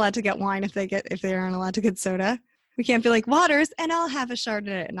we're not allowed to get wine if they aren't allowed to get soda. We can't be like waters, and I'll have a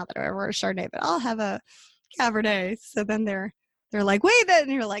Chardonnay. Not that I ever a Chardonnay, but I'll have a Cabernet. So then they're like, wait, then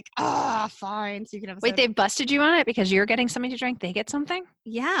and you're like, fine. So you can have a Wait, soda. they busted you on it because you're getting something to drink. They get something?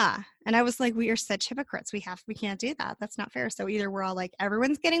 Yeah. And I was like, we are such hypocrites. We can't do that. That's not fair. So either we're all like,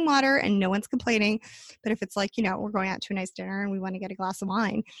 everyone's getting water and no one's complaining. But if it's like, you know, we're going out to a nice dinner and we want to get a glass of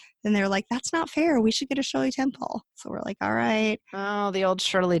wine, then they're like, that's not fair. We should get a Shirley Temple. So we're like, all right. Oh, the old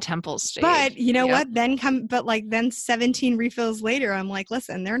Shirley Temple stage. But you know what? Then 17 refills later, I'm like,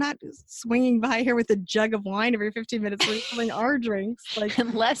 listen, they're not swinging by here with a jug of wine every 15 minutes refilling our drinks. Like,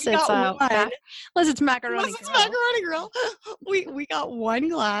 unless it's macaroni grill. We got one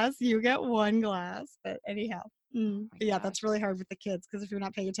glass. You get one glass. But anyhow, but yeah, that's really hard with the kids because if you're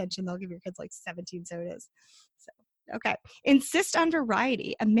not paying attention, they'll give your kids like 17 sodas. So okay, insist on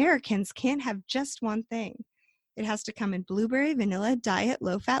variety. Americans can't have just one thing. It has to come in blueberry, vanilla, diet,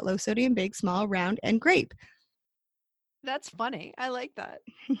 low fat, low sodium, big, small, round, and grape. That's funny. I like that.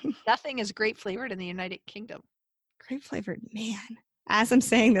 Nothing is grape flavored in the United Kingdom. Grape flavored, man. As I'm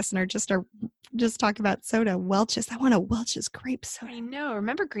saying this, and are just talking about soda, Welch's. I want a Welch's grape soda. I know.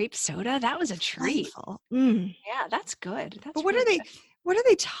 Remember grape soda? That was a treat. Yeah, that's good. That's but what are they? What are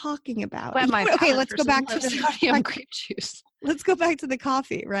they talking about? Okay, let's go back to the grape juice. Let's go back to the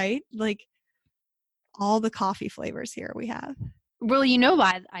coffee, right? Like all the coffee flavors here we have. Well, you know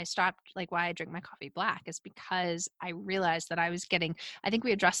why I stopped, like why I drink my coffee black is because I realized that I was getting, I think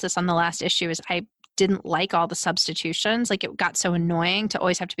we addressed this on the last issue, is I didn't like all the substitutions. Like it got so annoying to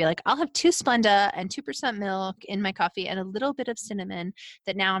always have to be like, I'll have 2 Splenda and 2% milk in my coffee and a little bit of cinnamon,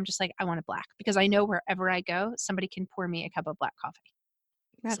 that now I'm just like, I want it black because I know wherever I go, somebody can pour me a cup of black coffee.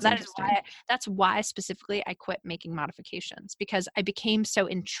 That's why specifically I quit making modifications, because I became so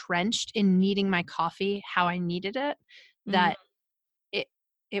entrenched in needing my coffee how I needed it that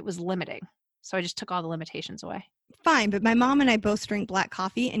it was limiting. So I just took all the limitations away. Fine, but my mom and I both drink black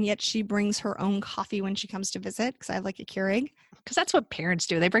coffee, and yet she brings her own coffee when she comes to visit because I have like a Keurig. Because that's what parents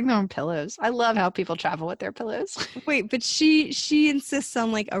do. They bring their own pillows. I love how people travel with their pillows. Wait, but she insists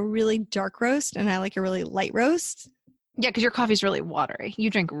on like a really dark roast, and I like a really light roast. Yeah, because your coffee's really watery. You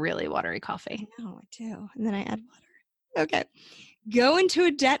drink really watery coffee. I know, I do. And then I add water. Okay. Go into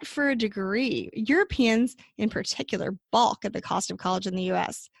a debt for a degree. Europeans, in particular, balk at the cost of college in the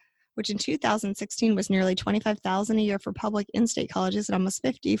U.S., which in 2016 was nearly $25,000 a year for public in-state colleges and almost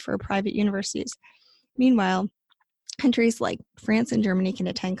 $50,000 for private universities. Meanwhile, countries like France and Germany can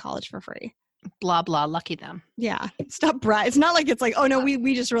attend college for free. Blah, blah, lucky them. Yeah. Stop brag. It's not like it's like, oh, no,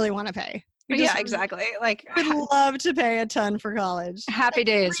 we just really want to pay. Yeah, exactly. Like, would love to pay a ton for college. Happy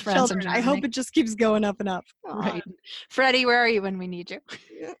days, France and Germany. I hope it just keeps going up and up. Right. Freddie, where are you when we need you?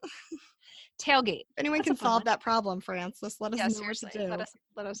 tailgate. If anyone That's a can fun solve one. that problem, France, just let us Yeah, know seriously. what to do.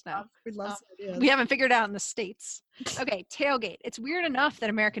 Let us know. We'd love Um, some ideas. We haven't figured out in the States. Okay, tailgate. It's weird enough that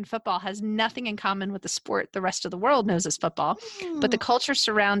American football has nothing in common with the sport the rest of the world knows as football, but the culture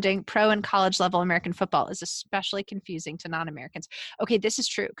surrounding pro and college level American football is especially confusing to non-Americans. Okay, this is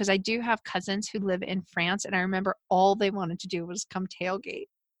true because I do have cousins who live in France, and I remember all they wanted to do was come tailgate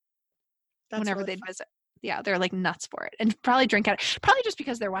whenever really they'd fun. visit. Yeah, they're like nuts for it, and probably drink out. Probably just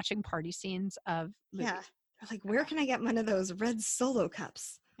because they're watching party scenes of movies. Yeah. They're like, where can I get one of those red Solo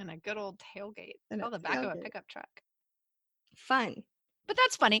cups? And a good old tailgate. And Oh, a the back of a tailgate. pickup truck. Fun. But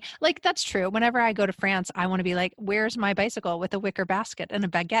that's funny. Like, that's true. Whenever I go to France, I want to be like, where's my bicycle with a wicker basket and a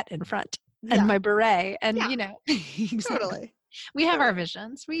baguette in front and my beret? And, Yeah. you know, Totally. we have our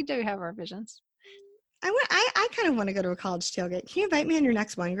visions. We do have our visions. I kind of want to go to a college tailgate. Can you invite me on your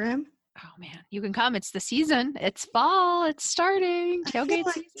next one, Graham? Oh, man. You can come. It's the season. It's fall. It's starting. I feel Tailgate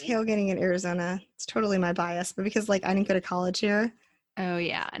like season. tailgating in Arizona. It's totally my bias, but because like I didn't go to college here. Oh,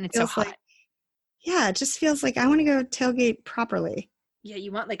 yeah. And it's so Feels hot. like, yeah, it just feels like I want to go tailgate properly. Yeah,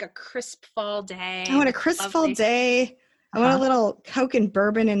 you want like a crisp fall day. I want a crisp fall day. I want a little Coke and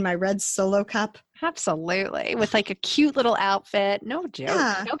bourbon in my red Solo cup. Absolutely. With like a cute little outfit. No joke.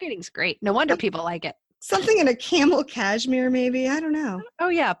 Yeah. Tailgating's great. No wonder people like it. Something in a camel cashmere, maybe. I don't know. Oh,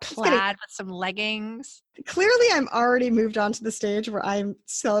 yeah. Plaid with some leggings. Clearly, I'm already moved on to the stage where I'm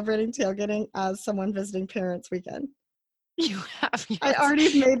celebrating tailgating as someone visiting Parents Weekend. You have. Yes. I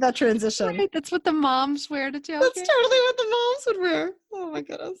already made that transition. Right, that's what the moms wear to tailgate. That's totally what the moms would wear. Oh, my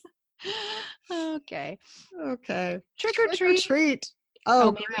goodness. Okay. Trick or treat.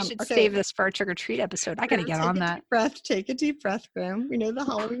 Oh, maybe we should save this for our trick or treat episode. I got to get on that. Take a deep breath, Graham. We know the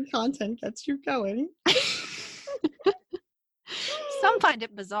Halloween content gets you going. Some find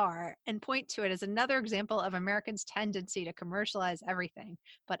it bizarre and point to it as another example of Americans' tendency to commercialize everything,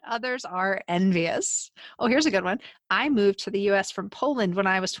 but others are envious. Oh, here's a good one. I moved to the U.S. from Poland when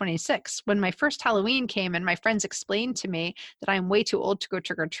I was 26. When my first Halloween came and my friends explained to me that I'm way too old to go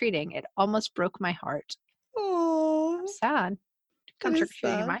trick-or-treating, it almost broke my heart. Oh, sad. Come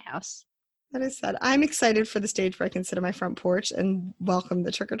trick-or-treating in my house. That is sad. I'm excited for the stage where I can sit on my front porch and welcome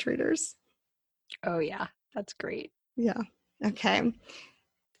the trick-or-treaters. Oh, yeah. That's great. Yeah. Okay.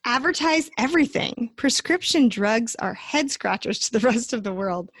 Advertise everything. Prescription drugs are head scratchers to the rest of the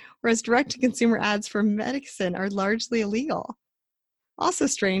world, whereas direct-to-consumer ads for medicine are largely illegal. Also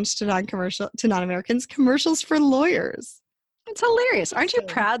strange to non-Americans, commercials for lawyers. It's hilarious. Aren't you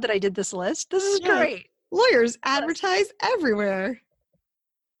proud that I did this list? This is great. Lawyers advertise everywhere.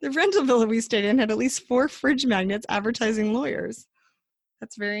 The rental villa we stayed in had at least 4 fridge magnets advertising lawyers.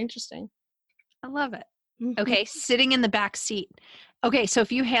 That's very interesting. I love it. Okay, sitting in the back seat. Okay, so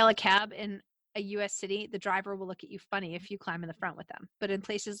if you hail a cab in a U.S. city, the driver will look at you funny if you climb in the front with them. But in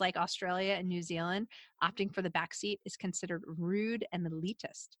places like Australia and New Zealand, opting for the back seat is considered rude and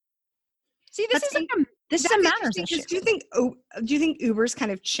elitist. See, this is a manners issue. Do you think Uber's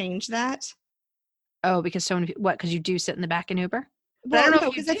kind of changed that? Oh, because so many people, what? Because you do sit in the back in Uber? Well, I don't know,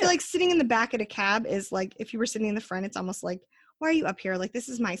 because I feel like sitting in the back at a cab is like, if you were sitting in the front, it's almost like, why are you up here? Like, this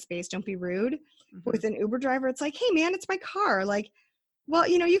is my space. Don't be rude. Mm-hmm. With an Uber driver, it's like, hey, man, it's my car. Like, well,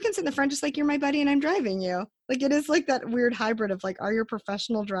 you know, you can sit in the front just like you're my buddy and I'm driving you. Like, it is like that weird hybrid of like, are you a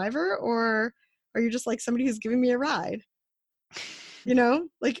professional driver or are you just like somebody who's giving me a ride? You know,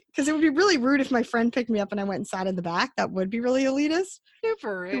 like, because it would be really rude if my friend picked me up and I went and sat in the back. That would be really elitist.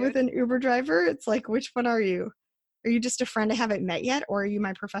 Super rude. With an Uber driver, it's like, which one are you? Are you just a friend I haven't met yet, or are you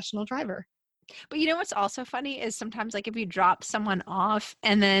my professional driver? But you know what's also funny is sometimes like if you drop someone off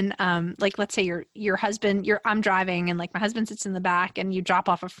and then like let's say your husband, I'm driving and like my husband sits in the back and you drop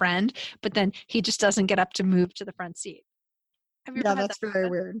off a friend, but then he just doesn't get up to move to the front seat. Have you ever had that's that very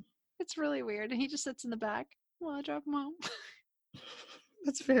happen? weird. It's really weird. And he just sits in the back while I drop him home.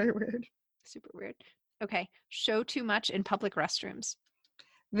 That's very weird. Super weird. Okay. Show too much in public restrooms.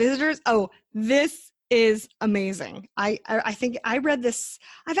 Visitors. Oh, this is amazing. I think I read this.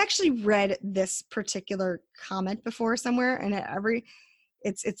 I've actually read this particular comment before somewhere, and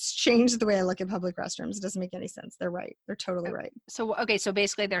it's changed the way I look at public restrooms. It doesn't make any sense. They're right. They're totally right. So so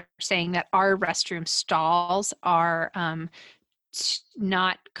basically they're saying that our restroom stalls are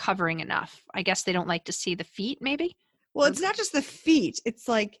not covering enough. I guess they don't like to see the feet, maybe. Well, it's not just the feet. It's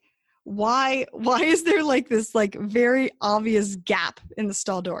like, why is there like this like very obvious gap in the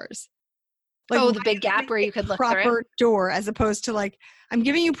stall doors? Like, the big gap where you could look proper through door, as opposed to like, I'm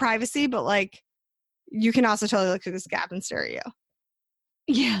giving you privacy, but like you can also totally look through this gap and stare at you.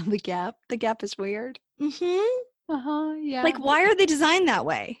 Yeah, the gap is weird. Mm-hmm. Yeah. Like, why are they designed that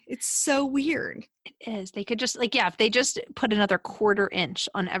way? It's so weird. It is. They could just if they just put another 1/4 inch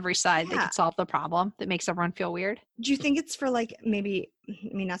on every side, they Yeah. could solve the problem that makes everyone feel weird. Do you think it's for like maybe,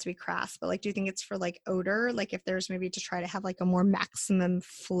 I mean, not to be crass, but like, do you think it's for like odor? Like if there's maybe to try to have like a more maximum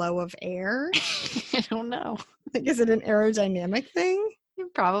flow of air? I don't know. Like, is it an aerodynamic thing?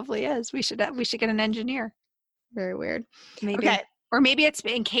 It probably is. We should get an engineer. Very weird. Maybe. Okay. Or maybe it's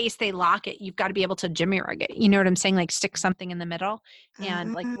in case they lock it, you've got to be able to jimmy rig it. You know what I'm saying? Like stick something in the middle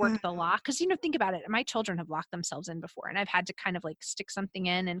and like work the lock. Because, think about it. My children have locked themselves in before and I've had to kind of like stick something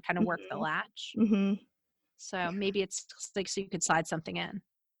in and kind of work the latch. Mm-hmm. So maybe it's like so you could slide something in.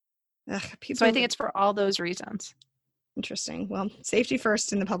 People, so I think it's for all those reasons. Interesting. Well, safety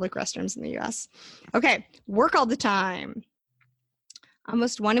first in the public restrooms in the U.S. Okay. Work all the time.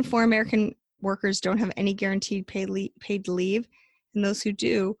 Almost 1 in 4 American workers don't have any guaranteed paid leave. And those who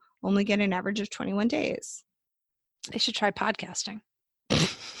do only get an average of 21 days. They should try podcasting.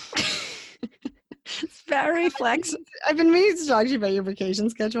 It's very flexible. I've been meaning to talk to you about your vacation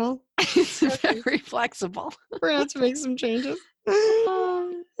schedule. It's very flexible. We're going to have to make some changes.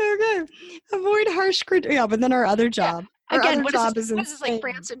 Okay. Avoid harsh criticism. Yeah, but then our other job. Yeah. Again, what is this like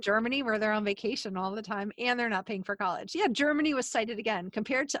France and Germany where they're on vacation all the time and they're not paying for college? Yeah, Germany was cited again.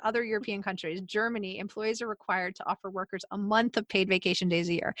 Compared to other European countries, Germany, employees are required to offer workers a month of paid vacation days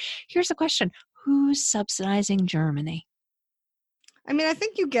a year. Here's the question. Who's subsidizing Germany? I mean, I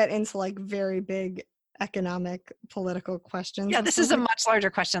think you get into like very big economic, political questions. Yeah, this is a much larger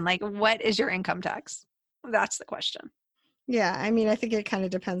question. Like, what is your income tax? That's the question. Yeah, I mean, I think it kind of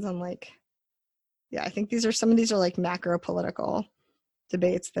depends on like, I think some of these are like macro political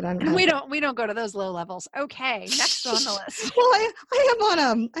debates that I'm. And we don't go to those low levels. Okay, next on the list. Well, I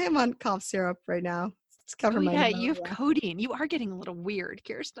am on cough syrup right now. It's cover my. Yeah, you have codeine. You are getting a little weird,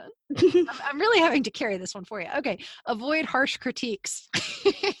 Kirsten. I'm really having to carry this one for you. Okay, avoid harsh critiques.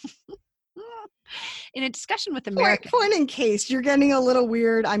 In a discussion with Americans. Point in case you're getting a little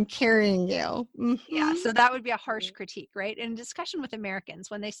weird, I'm carrying you. Mm-hmm. Yeah, so that would be a harsh critique, right? In a discussion with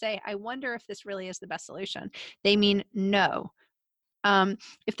Americans, when they say, I wonder if this really is the best solution, they mean no.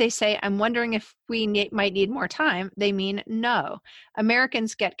 If they say, I'm wondering if we might need more time, they mean no.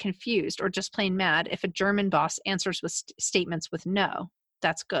 Americans get confused or just plain mad if a German boss answers with statements with no.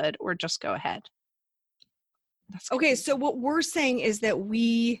 That's good, or just go ahead. That's okay, so what we're saying is that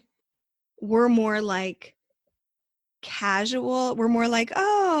we're more like casual. We're more like,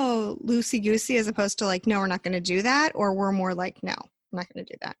 oh, loosey-goosey, as opposed to like, no, we're not going to do that. Or we're more like, no, I'm not going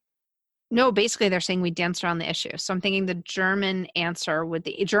to do that. No, basically they're saying we dance around the issue. So I'm thinking the German answer would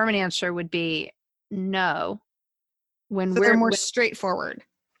be no. They're more straightforward.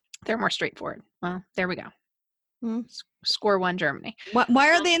 They're more straightforward. Well, there we go. Mm-hmm. Score 1, Germany.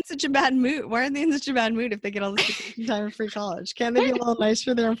 Why are they in such a bad mood? Why are they in such a bad mood if they get all this time of free college? Can't they be a little nice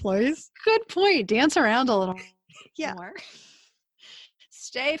for their employees? Good point. Dance around a little yeah. more.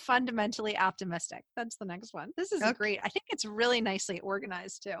 Stay fundamentally optimistic. That's the next one. This is great. I think it's really nicely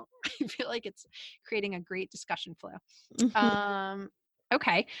organized too. I feel like it's creating a great discussion flow. Mm-hmm.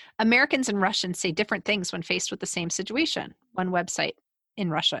 Okay. Americans and Russians say different things when faced with the same situation. One website in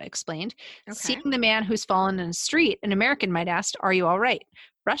Russia explained. Okay. Seeing the man who's fallen in the street, an American might ask, are you all right?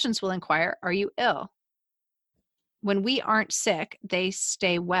 Russians will inquire, are you ill? When we aren't sick, they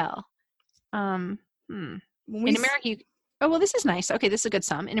stay well. In America, this is nice. Okay, this is a good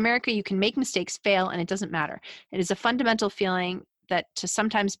sum. In America, you can make mistakes, fail, and it doesn't matter. It is a fundamental feeling that to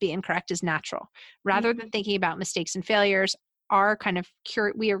sometimes be incorrect is natural. Rather than thinking about mistakes and failures, we are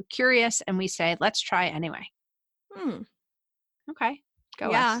curious and we say, let's try anyway. Okay. Go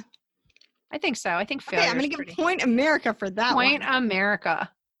ahead. I think so. I think failure. Okay, I'm going to give Point America for that Point America.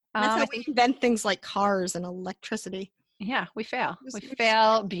 That's how we invent things like cars and electricity. Yeah, we fail.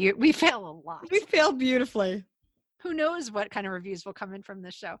 We fail a lot. We fail beautifully. Who knows what kind of reviews will come in from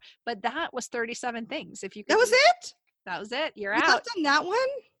this show? But that was 37 things. If you could, that was it. That was it. You're out. On that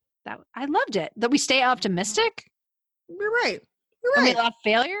one. I loved it. That we stay optimistic. You're right. You're right. About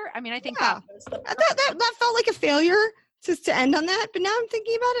failure. I mean, I think that felt like a failure to end on that. But now I'm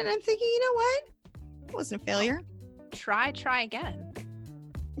thinking about it, and I'm thinking, you know what? It wasn't a failure. Try again.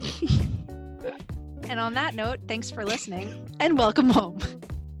 And on that note, thanks for listening and welcome home.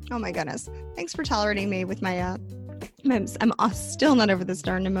 Oh my goodness. Thanks for tolerating me with my I'm still not over this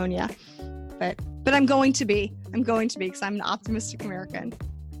darn pneumonia, but I'm going to be because I'm an optimistic American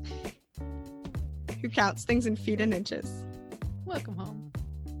who counts things in feet and inches. Welcome home.